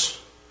clothes.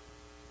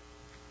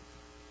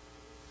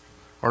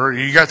 Or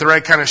you got the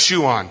right kind of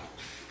shoe on.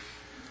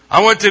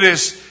 I went to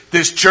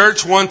this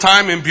church one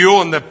time in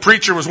Buell and the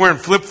preacher was wearing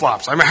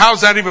flip-flops. I mean, how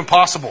is that even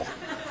possible?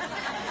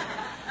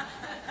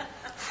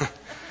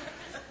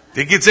 If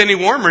it gets any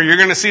warmer, you're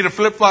going to see the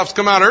flip-flops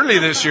come out early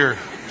this year.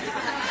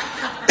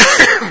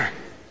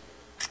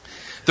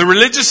 The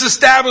religious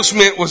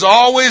establishment was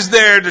always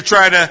there to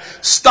try to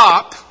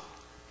stop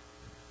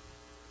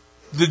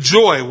the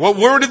joy.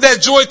 Where did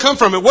that joy come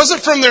from? It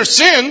wasn't from their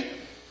sin.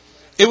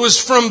 It was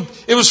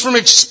from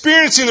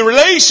experiencing the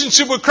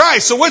relationship with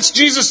Christ. So what's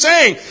Jesus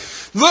saying?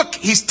 Look,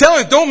 He's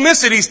telling, don't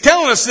miss it. He's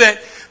telling us that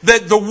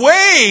the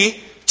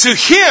way to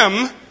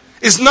Him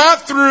is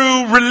not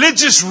through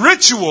religious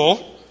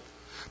ritual,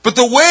 but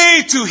the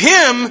way to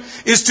Him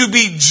is to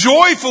be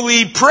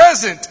joyfully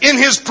present in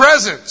His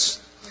presence.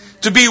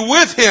 To be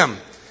with Him.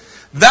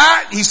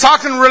 That, He's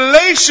talking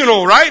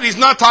relational, right? He's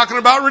not talking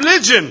about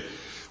religion.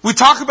 We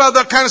talk about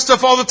that kind of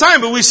stuff all the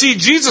time, but we see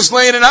Jesus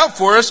laying it out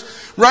for us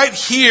right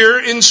here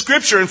in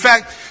Scripture. In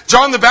fact,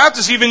 John the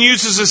Baptist even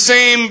uses the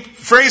same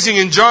phrasing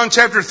in John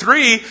chapter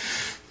 3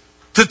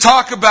 to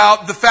talk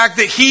about the fact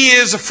that he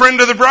is a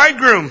friend of the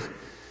bridegroom.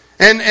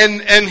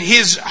 And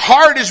his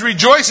heart is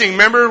rejoicing.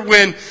 Remember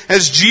when,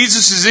 as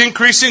Jesus is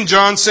increasing,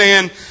 John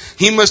saying,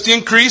 He must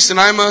increase and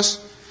I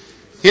must...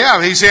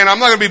 Yeah, he's saying, I'm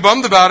not going to be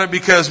bummed about it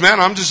because, man,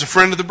 I'm just a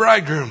friend of the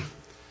bridegroom.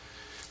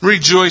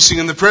 Rejoicing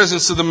in the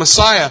presence of the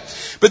Messiah.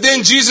 But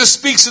then Jesus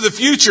speaks of the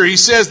future. He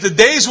says, the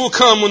days will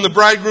come when the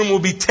bridegroom will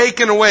be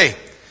taken away.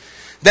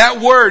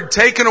 That word,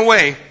 taken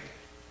away,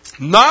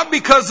 not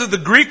because of the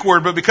Greek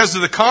word, but because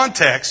of the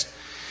context,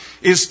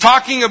 is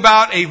talking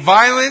about a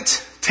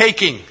violent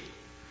taking.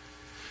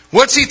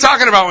 What's he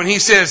talking about when he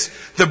says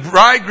the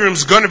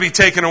bridegroom's going to be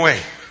taken away?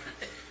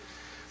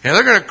 Yeah,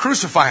 they're going to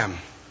crucify him.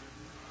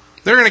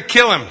 They're going to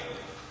kill him.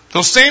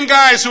 Those same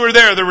guys who are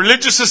there, the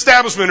religious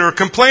establishment, who are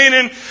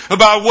complaining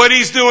about what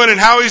he's doing and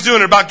how he's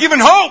doing it, about giving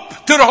hope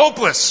to the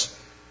hopeless.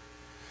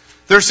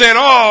 They're saying,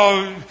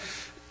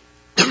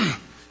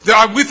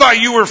 we thought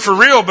you were for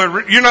real,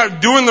 but you're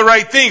not doing the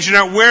right things.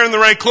 You're not wearing the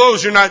right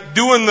clothes. You're not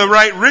doing the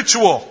right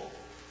ritual.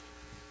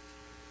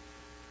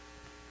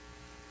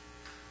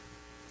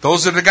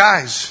 Those are the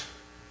guys.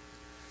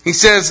 He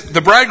says,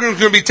 the bridegroom's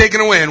going to be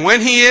taken away, and when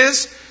he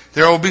is,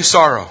 there will be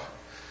sorrow.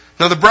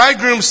 Now the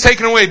bridegroom's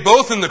taken away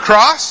both in the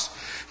cross,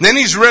 and then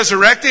he's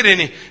resurrected,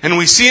 and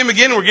we see him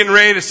again. We're getting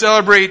ready to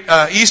celebrate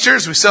Easter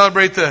as we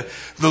celebrate the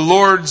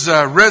Lord's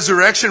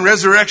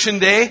Resurrection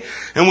Day.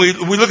 And we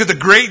look at the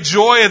great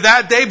joy of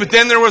that day, but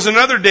then there was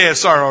another day of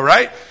sorrow,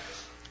 right?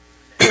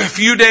 A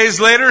few days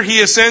later,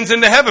 he ascends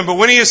into heaven. But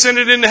when he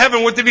ascended into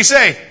heaven, what did he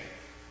say?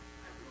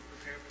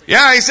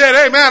 Yeah, he said,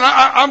 hey man,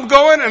 I'm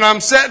going and I'm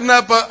setting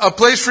up a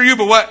place for you,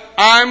 but what?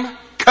 I'm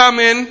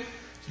coming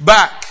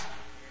back.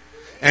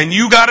 And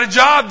you got a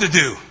job to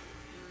do.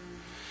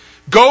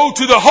 Go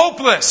to the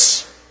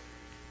hopeless.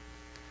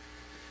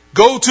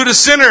 Go to the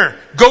sinner.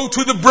 Go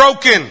to the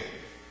broken.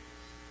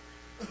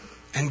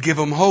 And give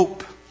them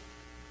hope.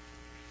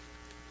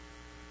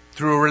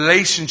 Through a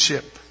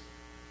relationship.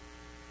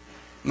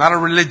 Not a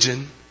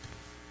religion.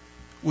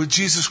 With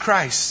Jesus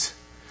Christ.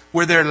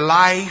 Where their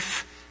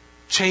life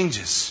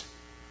changes.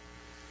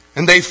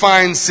 And they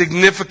find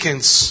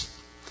significance.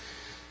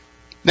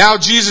 Now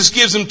Jesus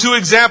gives them two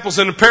examples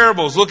in the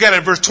parables. Look at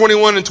it, verse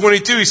 21 and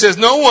 22. He says,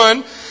 no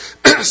one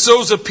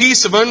sews a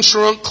piece of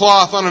unshrunk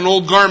cloth on an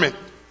old garment,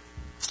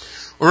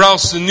 or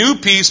else the new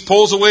piece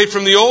pulls away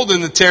from the old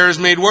and the tear is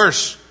made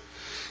worse.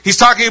 He's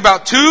talking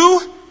about two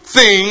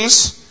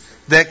things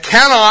that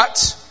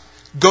cannot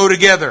go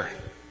together.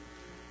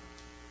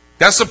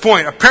 That's the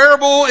point. A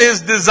parable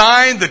is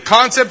designed, the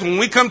concept when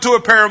we come to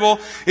a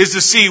parable is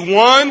to see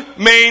one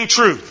main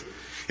truth.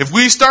 If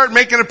we start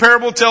making a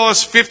parable tell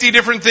us 50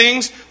 different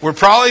things, we're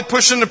probably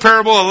pushing the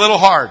parable a little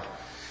hard.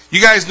 You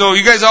guys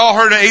all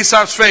heard of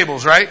Aesop's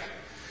fables, right?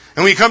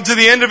 And when you come to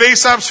the end of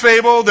Aesop's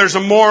fable, there's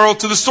a moral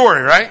to the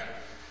story, right?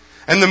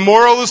 And the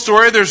moral of the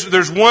story,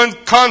 there's one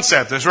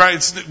concept. That's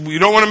right. You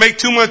don't want to make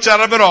too much out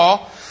of it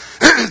all.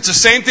 It's the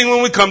same thing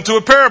when we come to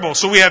a parable.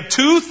 So we have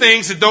two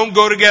things that don't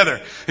go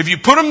together. If you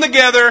put them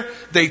together,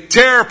 they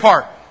tear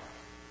apart.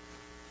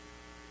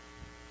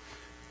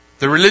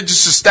 The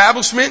religious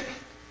establishment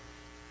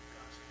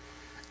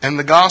and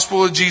the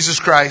gospel of Jesus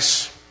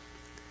Christ,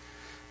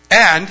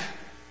 and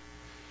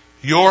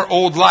your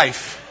old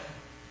life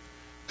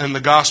and the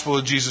gospel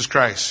of Jesus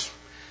Christ.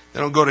 They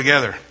don't go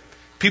together.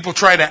 People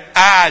try to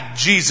add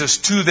Jesus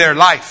to their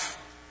life.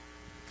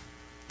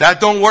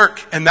 That don't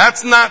work. And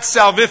that's not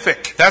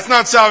salvific. That's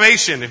not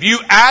salvation. If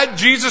you add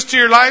Jesus to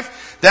your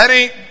life, that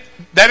ain't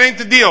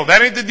the deal.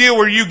 That ain't the deal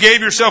where you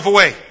gave yourself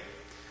away.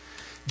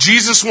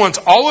 Jesus wants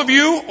all of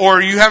you,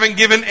 or you haven't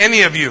given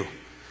any of you.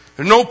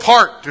 There's no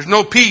part. There's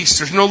no piece.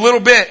 There's no little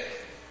bit.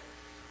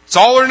 It's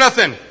all or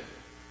nothing.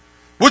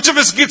 Which of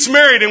us gets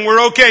married and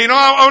we're okay?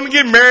 I want to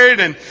get married,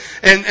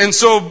 and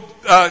so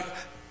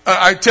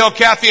I tell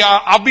Kathy,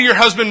 I'll be your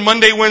husband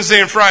Monday,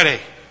 Wednesday, and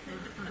Friday.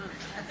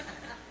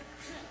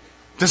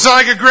 Does that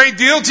sound like a great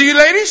deal to you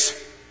ladies?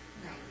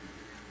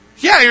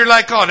 Yeah, you're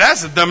like, oh,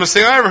 that's the dumbest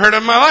thing I ever heard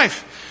of in my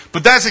life.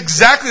 But that's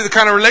exactly the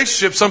kind of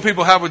relationship some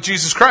people have with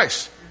Jesus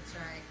Christ. That's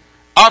right.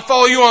 I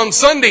follow you on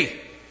Sunday.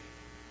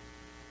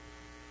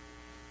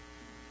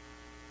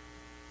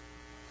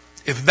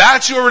 If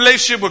that's your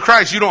relationship with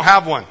Christ, you don't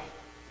have one.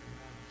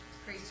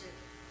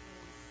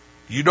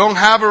 You don't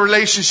have a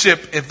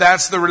relationship if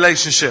that's the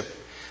relationship.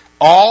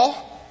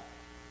 All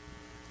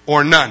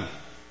or none.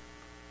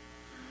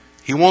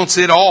 He wants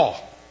it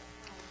all.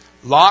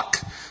 Lock,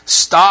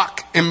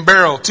 stock, and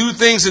barrel. Two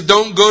things that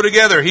don't go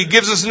together. He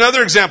gives us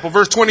another example.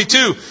 Verse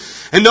 22.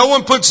 And no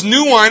one puts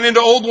new wine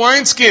into old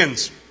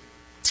wineskins,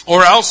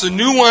 or else the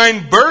new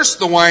wine bursts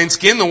the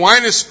wineskin. The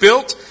wine is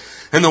spilt,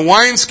 and the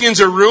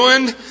wineskins are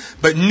ruined.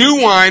 But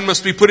new wine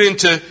must be put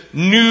into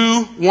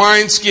new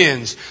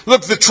wineskins.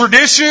 Look, the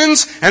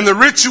traditions and the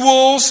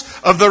rituals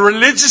of the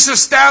religious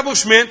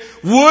establishment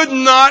could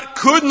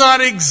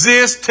not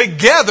exist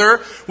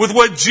together with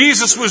what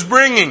Jesus was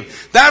bringing.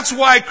 That's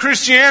why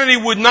Christianity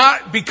would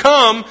not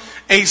become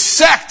a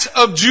sect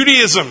of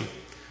Judaism.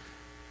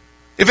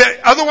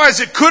 Otherwise,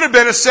 it could have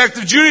been a sect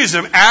of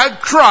Judaism. Add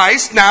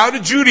Christ now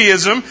to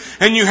Judaism,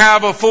 and you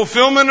have a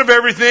fulfillment of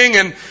everything,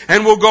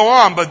 and we'll go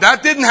on. But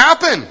that didn't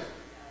happen.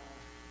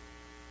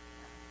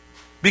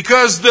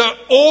 Because the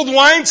old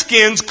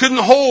wineskins couldn't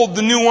hold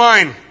the new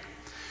wine.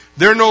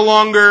 They're no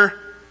longer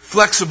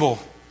flexible.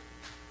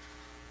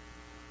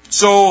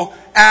 So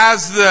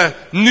as the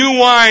new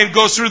wine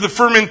goes through the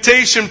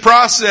fermentation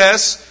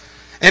process,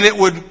 and it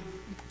would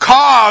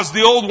cause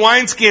the old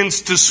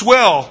wineskins to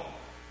swell,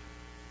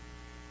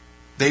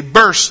 they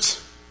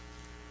burst,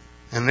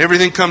 and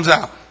everything comes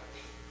out.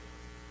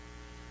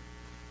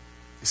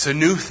 It's a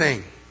new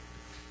thing.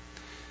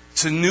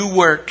 It's a new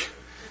work.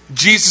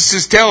 Jesus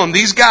is telling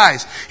these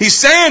guys, He's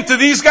saying to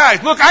these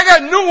guys, look, I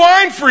got new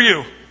wine for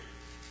you.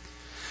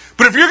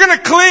 But if you're going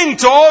to cling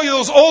to all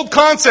those old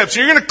concepts,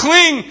 you're going to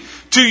cling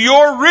to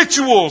your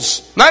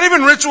rituals, not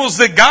even rituals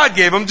that God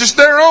gave them, just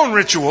their own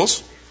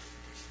rituals,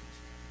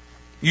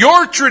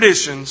 your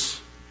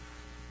traditions,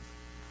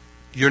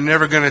 you're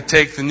never going to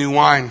take the new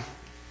wine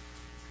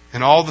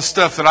and all the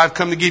stuff that I've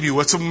come to give you.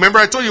 Remember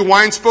I told you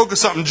wine spoke of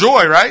something,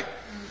 joy, right?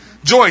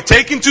 Joy,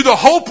 taking to the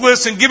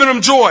hopeless and giving them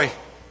joy.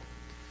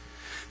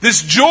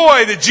 This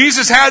joy that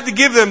Jesus had to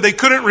give them, they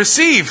couldn't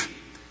receive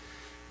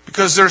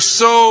because they're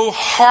so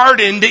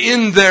hardened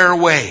in their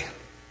way.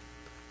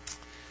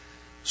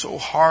 So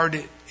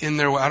hard in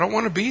their way. I don't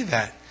want to be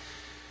that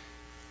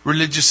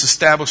religious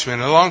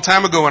establishment. A long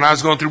time ago when I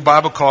was going through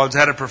Bible college, I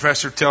had a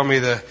professor tell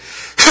me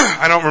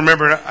I don't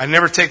remember, I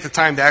never take the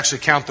time to actually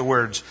count the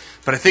words,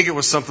 but I think it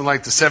was something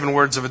like the 7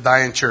 words of a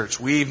dying church.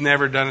 We've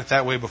never done it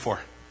that way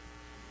before.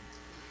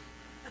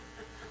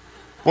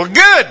 Well,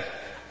 good.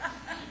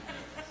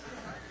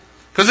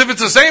 Because if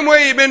it's the same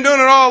way you've been doing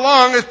it all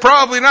along, it's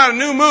probably not a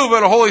new move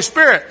of the Holy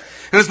Spirit.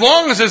 And as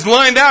long as it's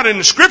lined out in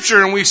the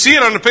Scripture and we see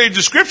it on the page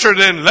of Scripture,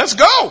 then let's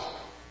go.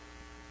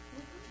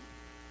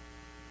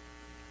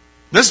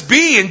 Let's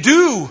be and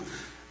do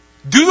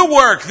the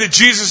work that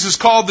Jesus has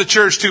called the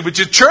church to. But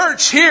the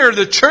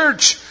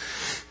church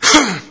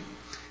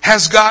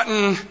has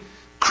gotten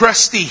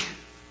crusty.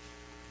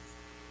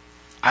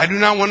 I do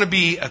not want to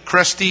be a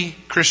crusty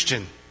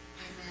Christian.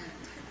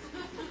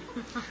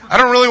 I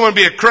don't really want to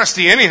be a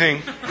crusty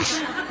anything.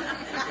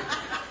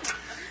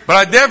 But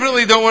I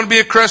definitely don't want to be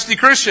a crusty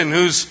Christian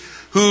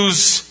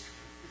who's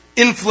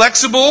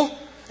inflexible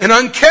and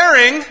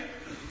uncaring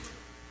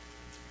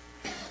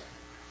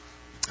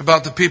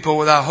about the people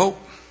without hope.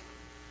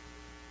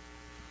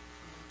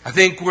 I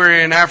think we're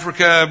in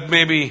Africa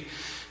maybe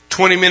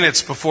 20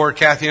 minutes before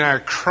Kathy and I are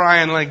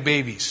crying like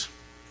babies.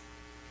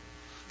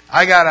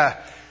 I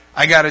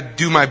gotta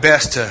do my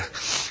best to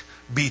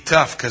be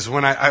tough, because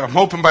when I'm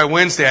hoping by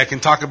Wednesday I can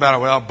talk about it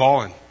without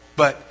bawling.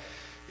 But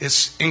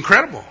it's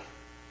incredible.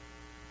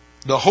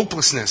 The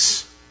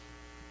hopelessness.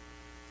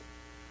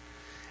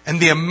 And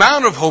the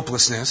amount of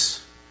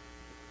hopelessness.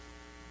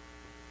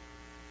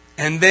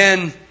 And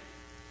then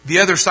the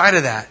other side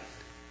of that,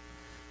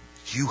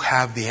 you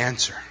have the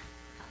answer.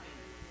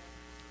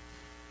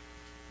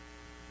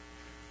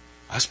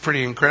 That's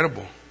pretty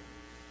incredible.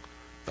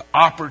 The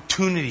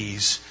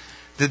opportunities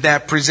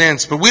that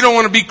presents. But we don't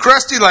want to be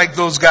crusty like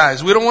those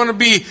guys. We don't want to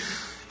be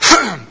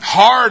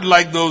hard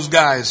like those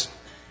guys.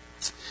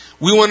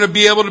 We want to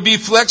be able to be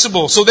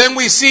flexible. So then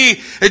we see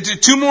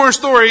 2 more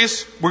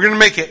stories. We're going to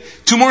make it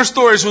 2 more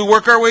stories. We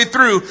work our way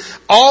through.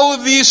 All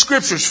of these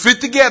scriptures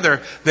fit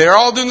together. They're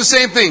all doing the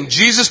same thing.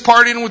 Jesus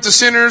partying with the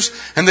sinners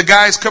and the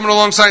guys coming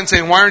alongside and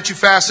saying, why aren't you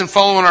fasting,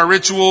 following our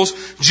rituals?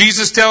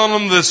 Jesus telling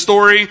them the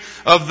story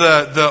of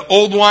the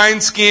old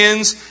wine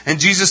skins, and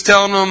Jesus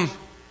telling them,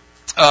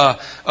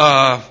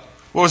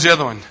 what was the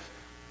other one?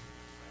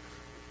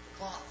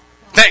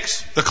 Cloth.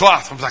 Thanks. The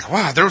cloth. I was like,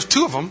 wow, there was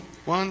 2 of them.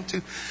 1,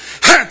 2.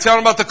 Tell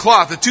him about the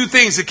cloth, the 2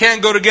 things that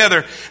can't go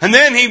together. And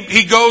then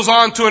he goes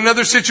on to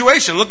another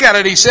situation. Look at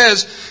it. He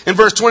says in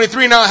verse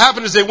 23, now it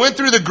happened as they went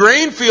through the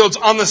grain fields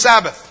on the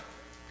Sabbath.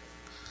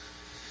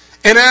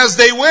 And as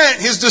they went,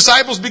 his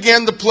disciples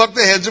began to pluck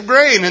the heads of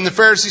grain. And the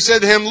Pharisee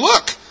said to him,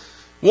 look,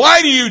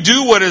 why do you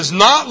do what is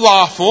not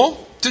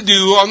lawful to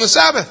do on the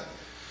Sabbath?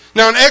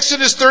 Now in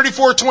Exodus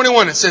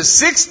 34:21, it says,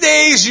 6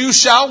 days you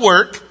shall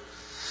work,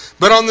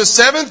 but on the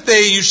seventh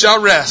day you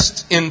shall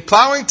rest. In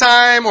plowing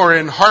time or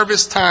in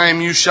harvest time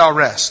you shall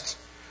rest.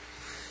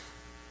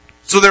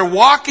 So they're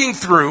walking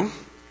through,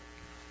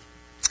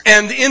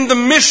 and in the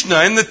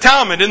Mishnah, in the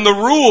Talmud, in the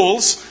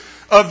rules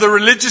of the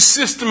religious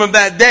system of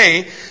that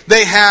day,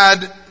 they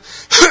had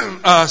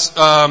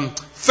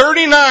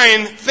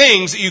 39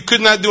 things that you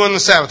could not do on the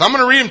Sabbath. I'm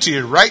going to read them to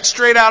you right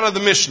straight out of the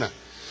Mishnah.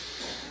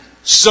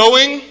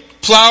 Sowing,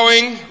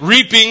 plowing,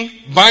 reaping,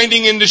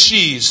 binding into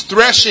sheaves,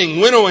 threshing,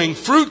 winnowing,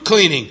 fruit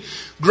cleaning,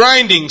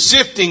 grinding,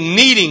 sifting,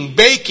 kneading,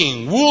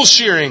 baking, wool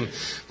shearing,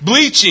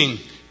 bleaching,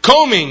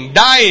 combing,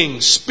 dyeing,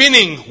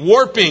 spinning,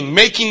 warping,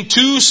 making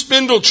 2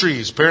 spindle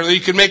trees. Apparently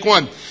you could make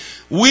one.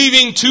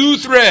 Weaving 2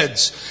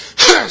 threads,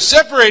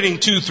 separating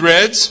 2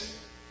 threads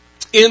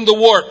in the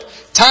warp,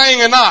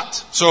 tying a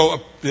knot.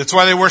 So that's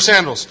why they wear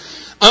sandals.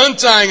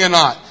 Untying a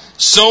knot,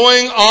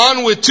 sewing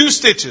on with 2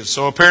 stitches.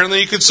 So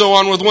apparently you could sew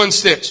on with 1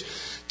 stitch.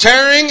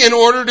 Tearing in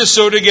order to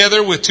sew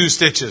together with 2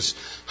 stitches.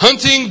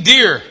 Hunting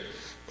deer.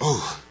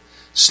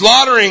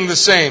 Slaughtering the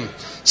same.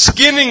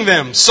 Skinning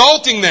them,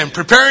 salting them,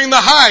 preparing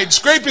the hide,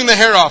 scraping the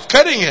hair off,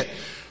 cutting it.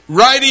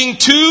 Writing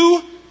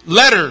 2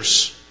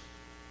 letters.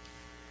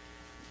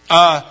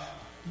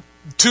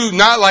 2,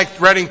 not like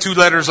writing 2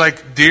 letters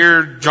like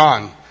Dear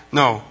John.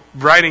 No,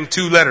 writing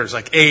 2 letters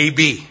like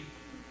A-B.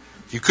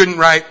 You couldn't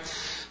write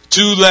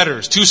 2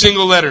 letters, 2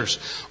 single letters.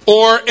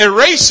 Or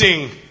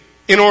erasing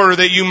in order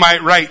that you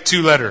might write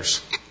 2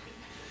 letters.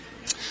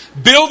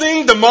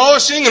 Building,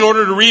 demolishing in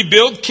order to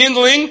rebuild,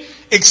 kindling,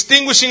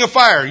 extinguishing a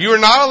fire. You are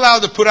not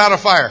allowed to put out a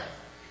fire.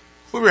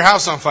 Put your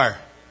house on fire.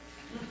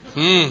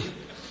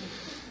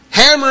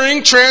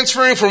 Hammering,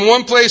 transferring from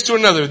one place to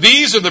another.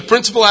 These are the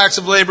principal acts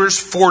of laborers,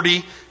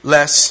 40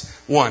 less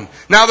 1.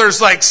 Now there's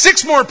like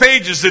 6 more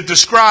pages that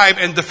describe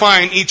and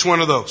define each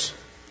one of those.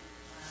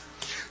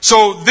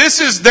 So this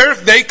is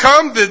they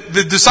come,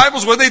 the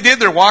disciples, what they did,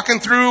 they're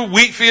walking through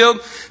wheat field,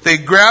 they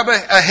grab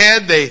a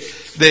head, they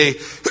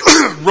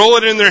roll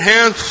it in their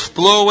hand,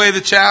 blow away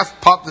the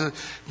chaff, pop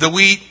the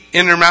wheat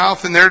in their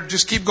mouth, and they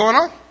just keep going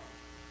on.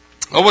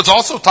 Well, what's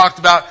also talked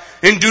about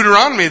in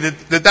Deuteronomy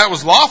that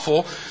was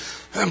lawful.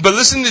 But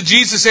listen to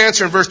Jesus'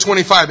 answer in verse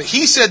 25. But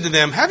he said to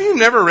them, have you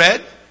never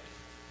read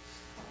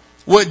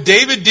what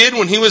David did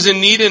when he was in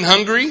need and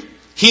hungry?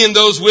 He and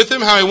those with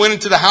him, how he went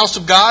into the house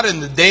of God in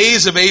the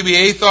days of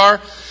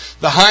Abiathar,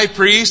 the high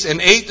priest,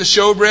 and ate the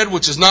showbread,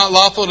 which is not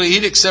lawful to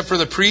eat except for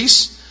the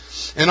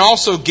priests, and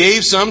also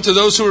gave some to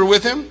those who were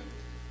with him.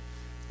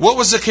 What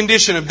was the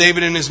condition of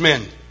David and his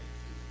men?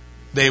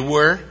 They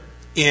were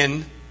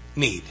in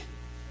need.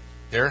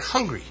 They're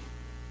hungry.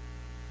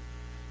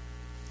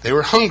 They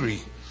were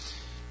hungry.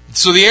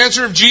 So the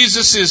answer of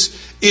Jesus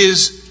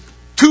is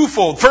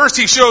twofold. First,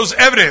 he shows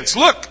evidence.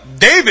 Look,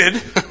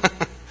 David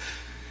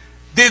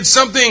did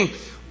something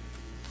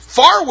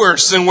far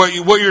worse than what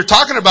you're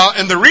talking about.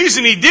 And the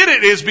reason he did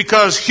it is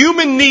because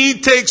human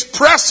need takes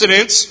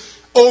precedence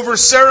over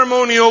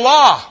ceremonial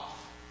law.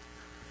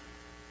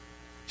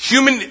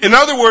 In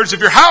other words, if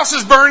your house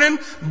is burning,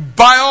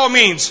 by all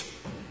means,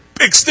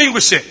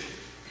 extinguish it.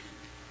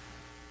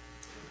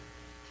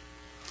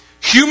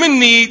 Human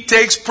need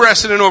takes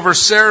precedent over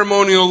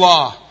ceremonial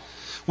law.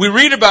 We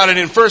read about it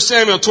in 1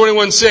 Samuel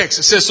 21:6.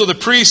 It says, so the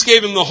priest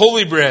gave him the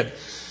holy bread.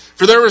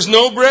 For there was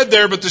no bread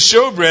there but the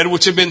showbread,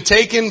 which had been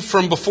taken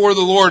from before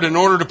the Lord in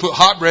order to put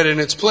hot bread in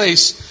its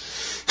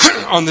place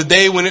on the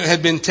day when it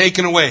had been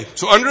taken away.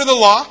 So under the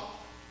law,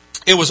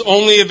 it was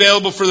only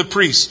available for the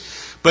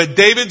priests. But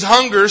David's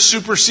hunger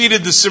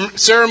superseded the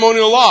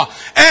ceremonial law.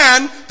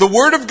 And the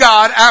word of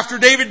God, after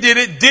David did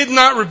it, did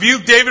not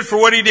rebuke David for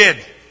what he did.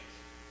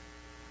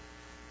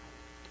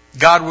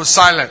 God was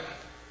silent.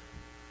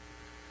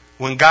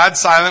 When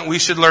God's silent, we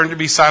should learn to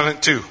be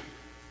silent too.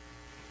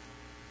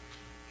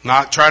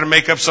 Not try to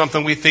make up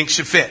something we think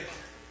should fit.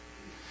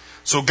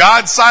 So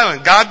God's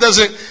silent. God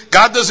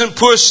doesn't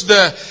push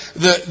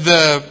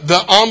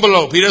the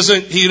envelope.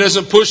 He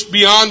doesn't push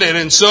beyond it.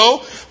 And so,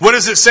 what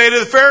does it say to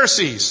the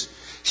Pharisees?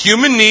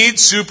 Human need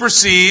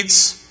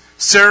supersedes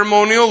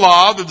ceremonial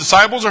law. The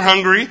disciples are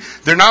hungry.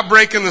 They're not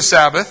breaking the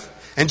Sabbath.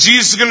 And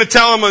Jesus is going to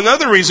tell them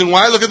another reason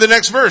why. Look at the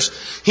next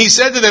verse. He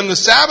said to them, the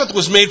Sabbath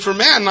was made for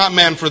man, not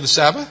man for the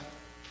Sabbath.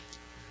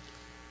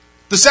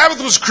 The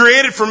Sabbath was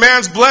created for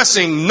man's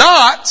blessing,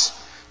 not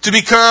to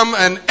become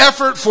an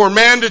effort for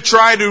man to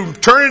try to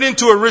turn it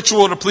into a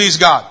ritual to please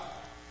God.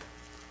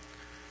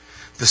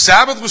 The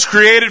Sabbath was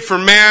created for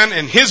man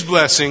and his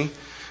blessing,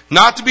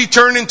 not to be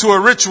turned into a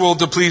ritual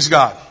to please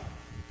God.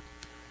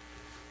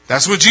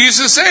 That's what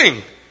Jesus is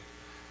saying.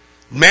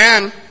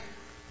 Man,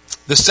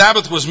 the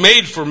Sabbath was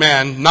made for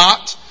man,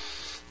 not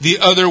the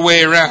other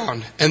way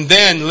around. And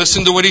then,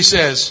 listen to what he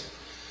says.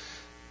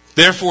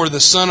 Therefore,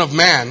 the Son of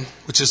Man,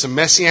 which is a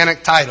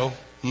messianic title,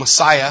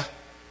 Messiah,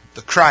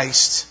 the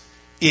Christ,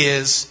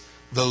 is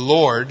the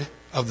Lord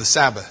of the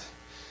Sabbath.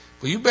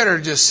 Well, you better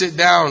just sit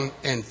down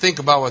and think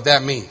about what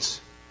that means.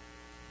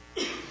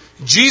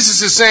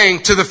 Jesus is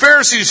saying to the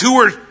Pharisees who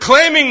were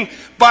claiming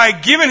by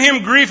giving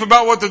him grief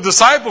about what the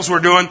disciples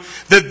were doing,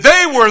 that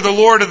they were the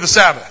Lord of the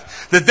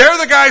Sabbath. That they're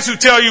the guys who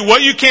tell you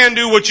what you can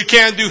do, what you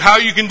can't do, how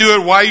you can do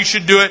it, why you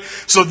should do it.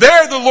 So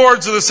they're the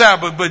lords of the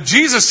Sabbath. But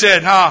Jesus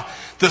said,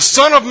 the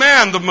Son of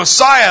Man, the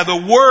Messiah, the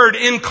Word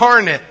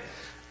incarnate,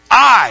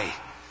 I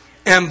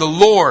am the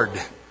Lord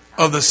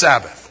of the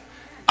Sabbath.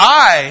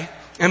 I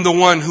am the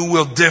one who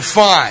will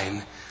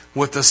define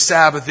what the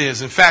Sabbath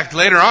is. In fact,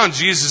 later on,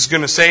 Jesus is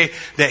going to say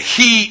that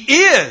He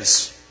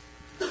is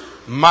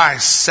my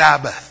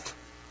Sabbath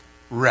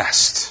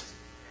rest.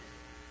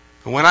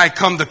 And when I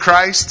come to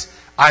Christ,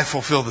 I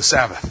fulfill the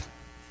Sabbath.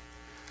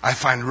 I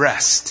find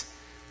rest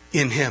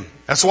in Him.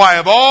 That's why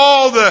of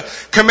all the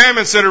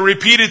commandments that are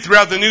repeated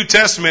throughout the New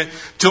Testament,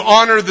 to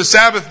honor the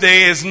Sabbath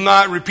day is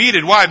not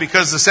repeated. Why?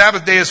 Because the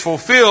Sabbath day is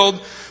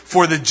fulfilled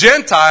for the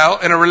Gentile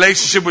in a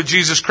relationship with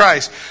Jesus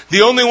Christ.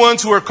 The only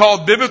ones who are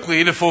called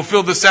biblically to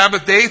fulfill the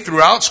Sabbath day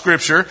throughout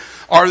Scripture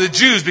are the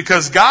Jews,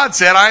 because God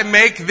said, I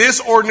make this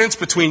ordinance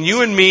between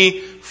you and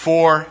me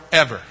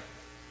forever.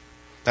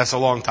 That's a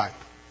long time.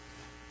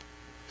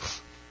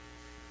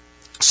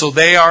 So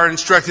they are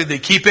instructed to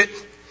keep it,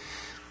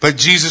 but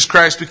Jesus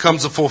Christ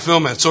becomes the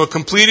fulfillment. So a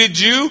completed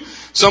Jew,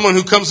 someone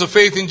who comes to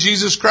faith in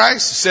Jesus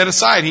Christ, set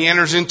aside. He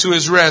enters into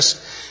his rest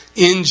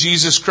in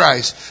Jesus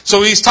Christ.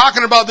 So he's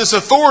talking about this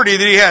authority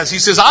that he has. He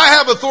says, I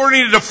have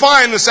authority to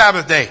define the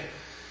Sabbath day.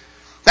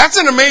 That's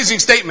an amazing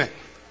statement.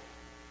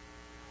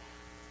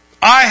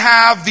 I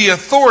have the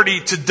authority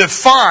to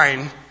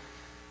define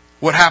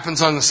what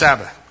happens on the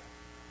Sabbath.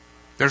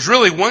 There's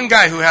really one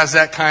guy who has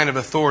that kind of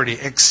authority,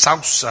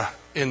 exousia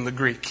in the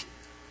Greek.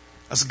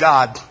 That's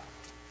God.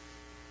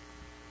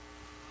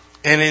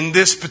 And in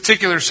this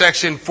particular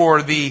section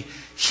for the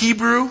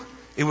Hebrew,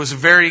 it was a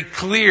very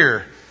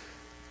clear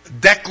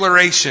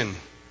declaration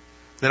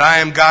that I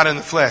am God in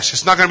the flesh.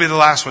 It's not going to be the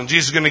last one.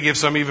 Jesus is going to give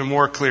some even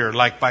more clear,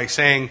 like by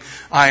saying,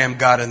 I am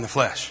God in the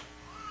flesh.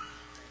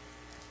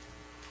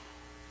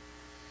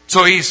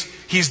 So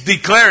he's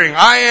declaring,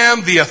 I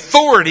am the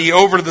authority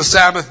over the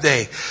Sabbath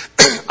day.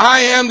 I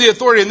am the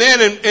authority. And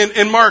then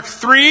in Mark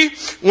 3,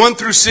 1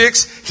 through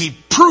 6, he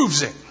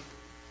proves it.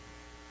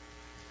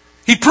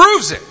 He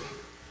proves it.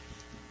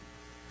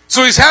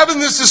 So he's having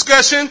this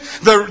discussion,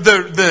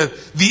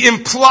 the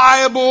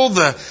impliable,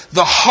 the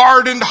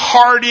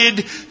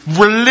hardened-hearted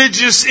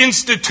religious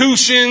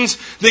institutions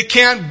that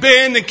can't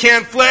bend and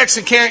can't flex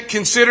and can't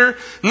consider.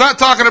 I'm not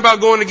talking about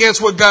going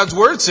against what God's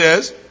Word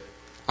says.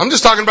 I'm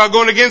just talking about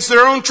going against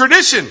their own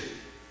tradition.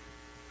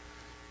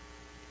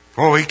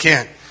 Oh, we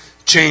can't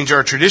change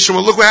our tradition.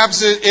 Well, look what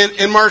happens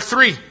in Mark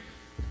 3,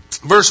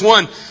 verse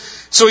 1.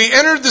 So he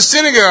entered the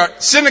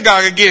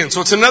synagogue again.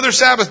 So it's another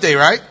Sabbath day,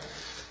 right?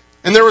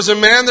 And there was a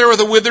man there with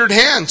a withered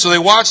hand. So they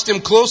watched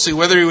him closely,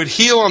 whether he would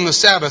heal on the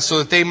Sabbath, so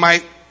that they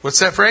might, what's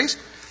that phrase?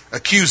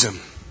 Accuse him.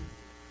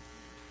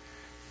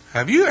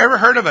 Have you ever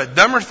heard of a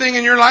dumber thing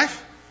in your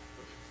life?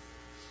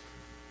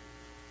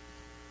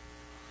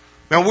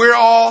 Now we're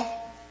all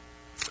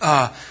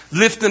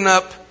lifting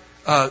up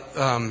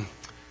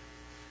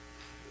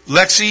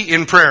Lexi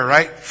in prayer,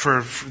 right?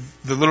 For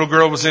the little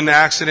girl was in the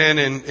accident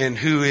and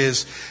who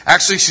is,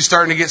 actually she's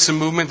starting to get some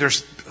movement.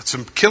 There's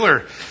some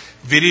killer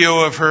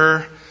video of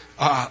her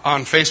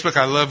on Facebook.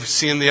 I love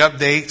seeing the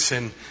updates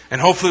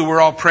and hopefully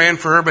we're all praying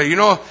for her. But you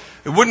know,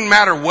 it wouldn't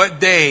matter what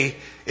day,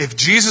 if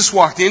Jesus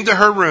walked into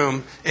her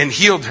room and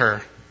healed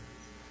her,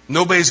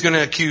 nobody's going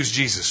to accuse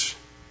Jesus.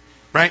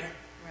 Right?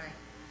 Right.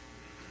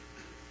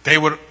 They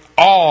would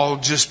all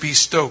just be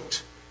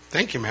stoked.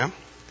 Thank you, ma'am.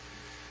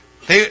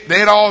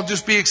 They'd all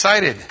just be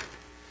excited.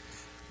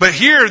 But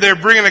here they're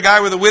bringing a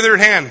guy with a withered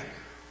hand.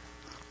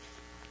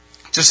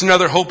 Just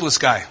another hopeless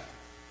guy.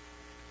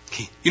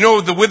 You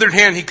know, the withered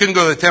hand, he couldn't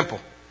go to the temple.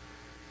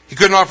 He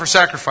couldn't offer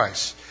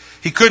sacrifice.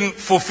 He couldn't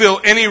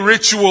fulfill any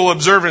ritual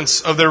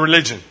observance of their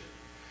religion.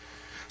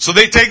 So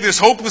they take this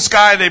hopeless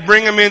guy, they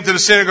bring him into the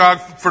synagogue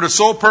for the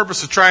sole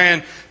purpose of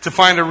trying to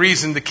find a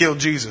reason to kill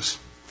Jesus.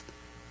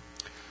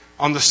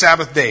 On the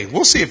Sabbath day.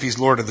 We'll see if he's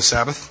Lord of the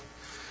Sabbath.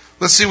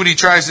 Let's see what he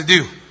tries to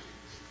do.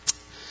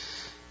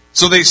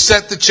 So they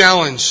set the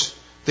challenge.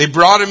 They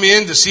brought him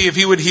in to see if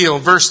he would heal.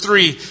 Verse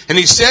 3, and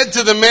he said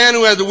to the man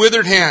who had the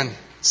withered hand,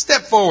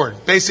 step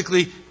forward.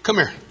 Basically, come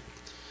here.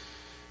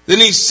 Then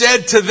he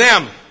said to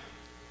them,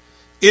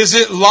 is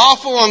it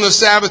lawful on the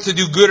Sabbath to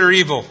do good or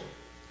evil?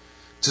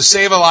 To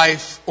save a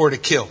life or to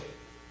kill?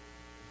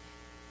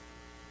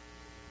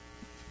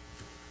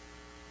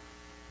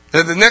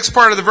 The next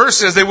part of the verse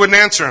says they wouldn't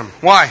answer him.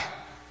 Why?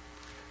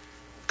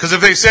 Because if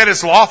they said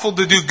it's lawful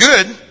to do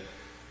good,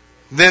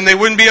 then they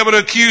wouldn't be able to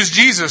accuse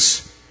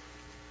Jesus.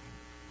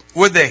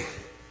 Would they?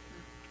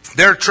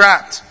 They're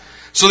trapped.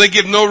 So they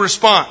give no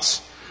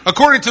response.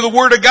 According to the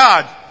Word of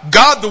God,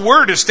 God the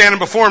Word is standing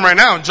before him right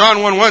now. John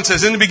 1:1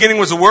 says, in the beginning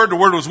was the Word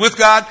was with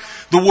God,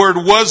 the Word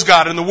was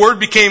God, and the Word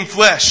became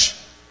flesh.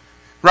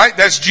 Right?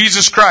 That's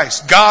Jesus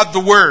Christ. God the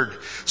Word.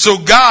 So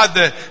God,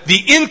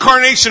 the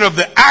incarnation of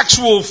the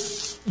actual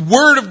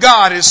Word of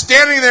God is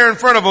standing there in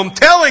front of them,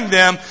 telling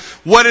them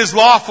what is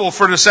lawful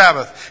for the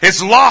Sabbath.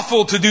 It's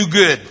lawful to do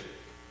good.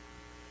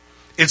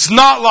 It's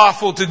not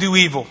lawful to do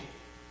evil.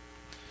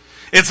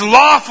 It's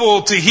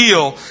lawful to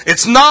heal.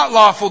 It's not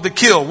lawful to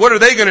kill. What are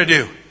they going to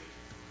do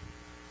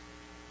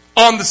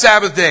on the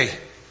Sabbath day?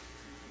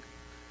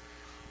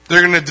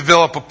 They're going to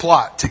develop a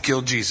plot to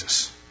kill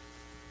Jesus.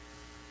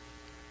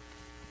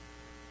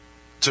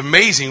 It's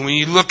amazing when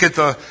you look at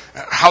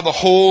how the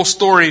whole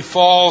story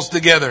falls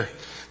together.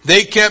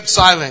 They kept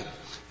silent.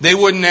 They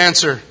wouldn't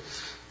answer.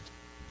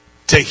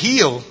 To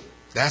heal,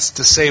 that's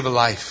to save a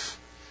life.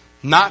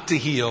 Not to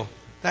heal,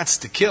 that's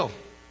to kill.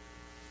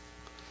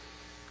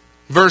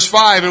 Verse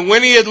 5, and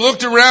when he had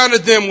looked around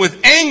at them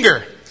with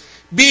anger,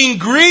 being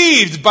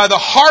grieved by the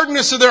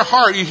hardness of their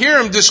heart. You hear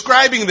him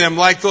describing them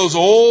like those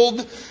old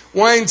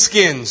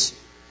wineskins,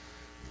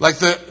 like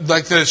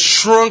the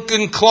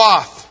shrunken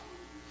cloth.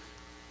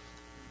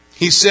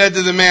 He said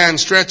to the man,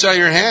 stretch out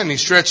your hand. He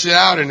stretched it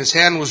out, and his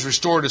hand was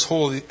restored as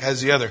whole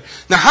as the other.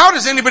 Now, how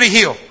does anybody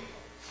heal?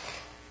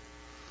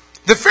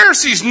 The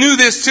Pharisees knew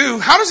this too.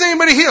 How does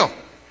anybody heal?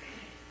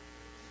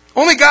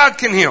 Only God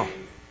can heal.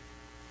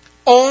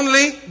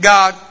 Only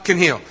God can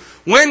heal.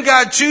 When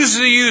God chooses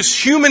to use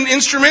human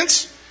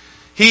instruments,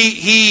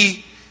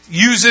 He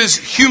uses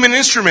human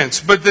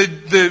instruments. But the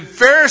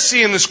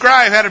Pharisee and the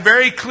scribe had a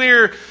very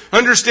clear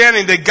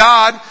understanding that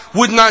God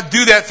would not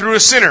do that through a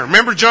sinner.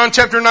 Remember John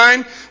chapter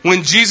 9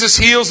 when Jesus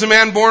heals the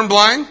man born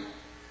blind?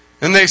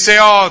 And they say,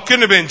 oh, it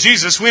couldn't have been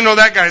Jesus. We know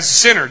that guy's a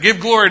sinner.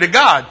 Give glory to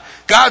God.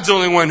 God's the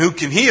only one who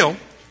can heal.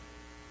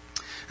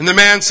 And the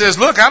man says,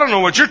 look, I don't know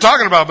what you're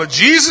talking about, but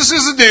Jesus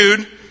is a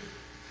dude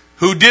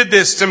who did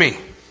this to me.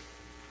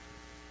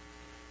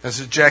 That's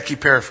a Jackie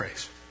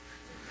paraphrase.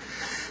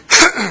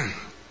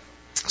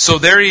 So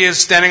there he is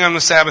standing on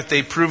the Sabbath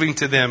day proving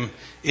to them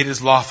it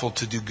is lawful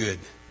to do good.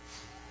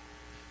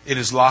 It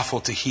is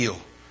lawful to heal.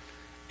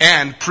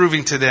 And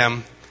proving to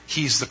them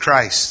he's the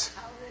Christ.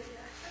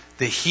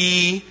 That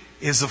he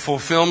is the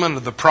fulfillment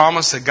of the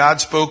promise that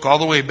God spoke all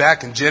the way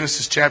back in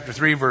Genesis chapter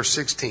 3 verse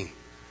 16.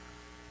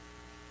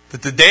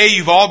 That the day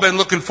you've all been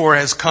looking for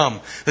has come.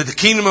 That the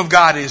kingdom of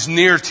God is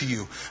near to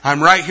you. I'm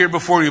right here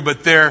before you.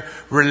 But their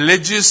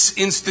religious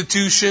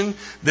institution,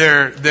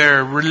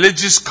 their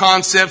religious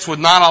concepts would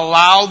not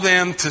allow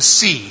them to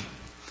see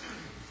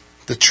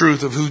the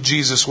truth of who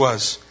Jesus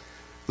was.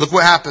 Look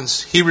what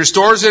happens. He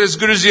restores it as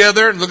good as the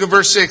other. Look at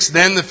verse 6.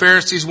 Then the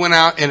Pharisees went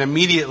out and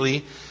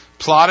immediately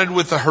plotted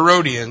with the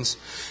Herodians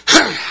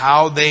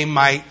how they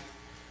might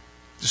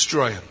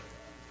destroy him.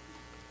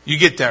 You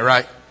get that,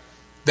 right?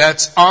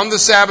 That's on the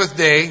Sabbath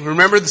day.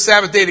 Remember the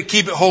Sabbath day to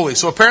keep it holy.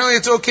 So apparently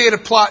it's okay to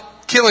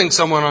plot killing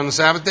someone on the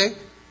Sabbath day.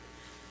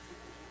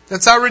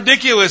 That's how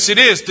ridiculous it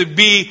is to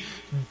be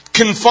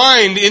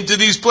confined into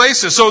these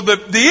places. So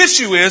the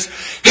issue is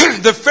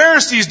the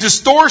Pharisees'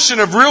 distortion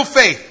of real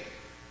faith.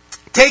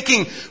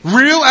 Taking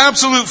real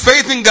absolute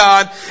faith in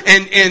God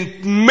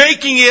and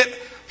making it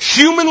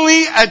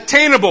humanly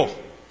attainable.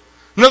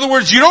 In other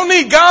words, you don't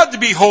need God to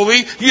be holy.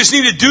 You just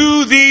need to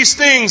do these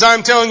things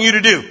I'm telling you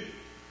to do.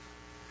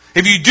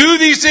 If you do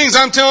these things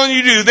I'm telling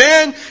you to do,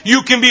 then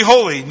you can be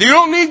holy. You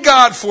don't need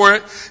God for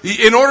it.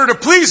 In order to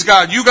please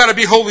God, you got to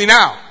be holy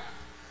now.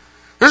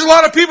 There's a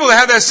lot of people that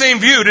have that same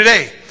view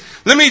today.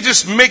 Let me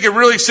just make it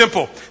really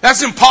simple.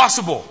 That's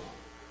impossible.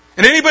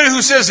 And anybody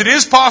who says it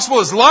is possible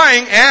is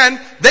lying, and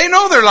they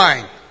know they're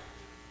lying.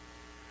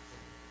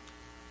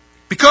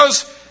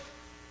 Because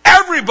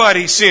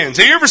everybody sins.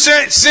 Have you ever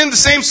sinned the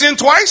same sin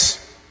twice?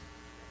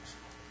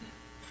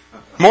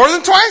 More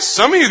than twice?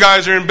 Some of you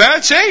guys are in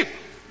bad shape.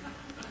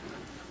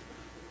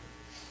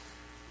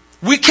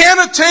 We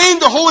can't attain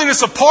to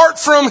holiness apart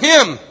from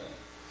Him.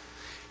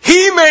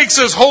 He makes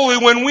us holy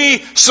when we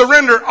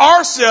surrender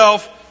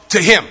ourselves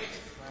to Him.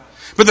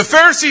 But the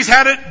Pharisees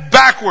had it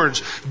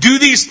backwards. Do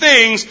these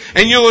things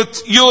and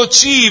you'll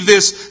achieve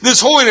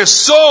this holiness.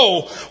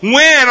 So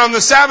when on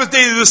the Sabbath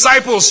day the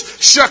disciples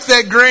shuck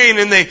that grain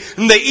and they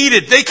eat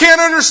it, they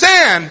can't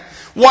understand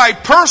why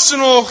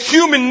personal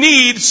human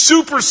need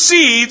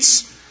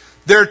supersedes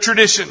their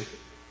tradition.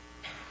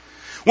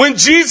 When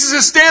Jesus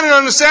is standing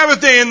on the Sabbath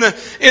day in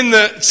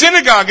the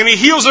synagogue and He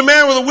heals a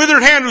man with a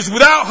withered hand who's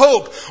without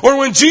hope, or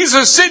when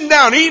Jesus is sitting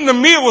down eating a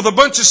meal with a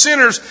bunch of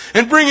sinners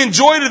and bringing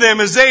joy to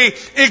them as they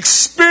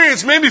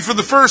experience, maybe for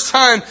the first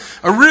time,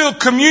 a real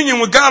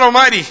communion with God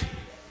Almighty,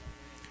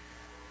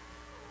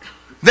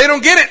 they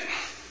don't get it.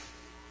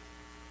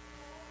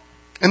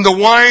 And the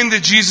wine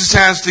that Jesus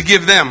has to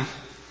give them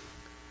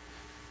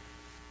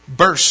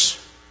bursts,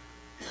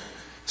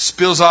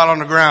 spills out on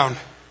the ground.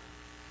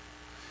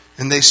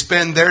 And they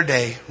spend their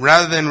day,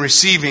 rather than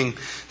receiving,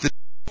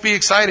 be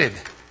excited.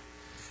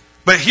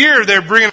 But here they're bringing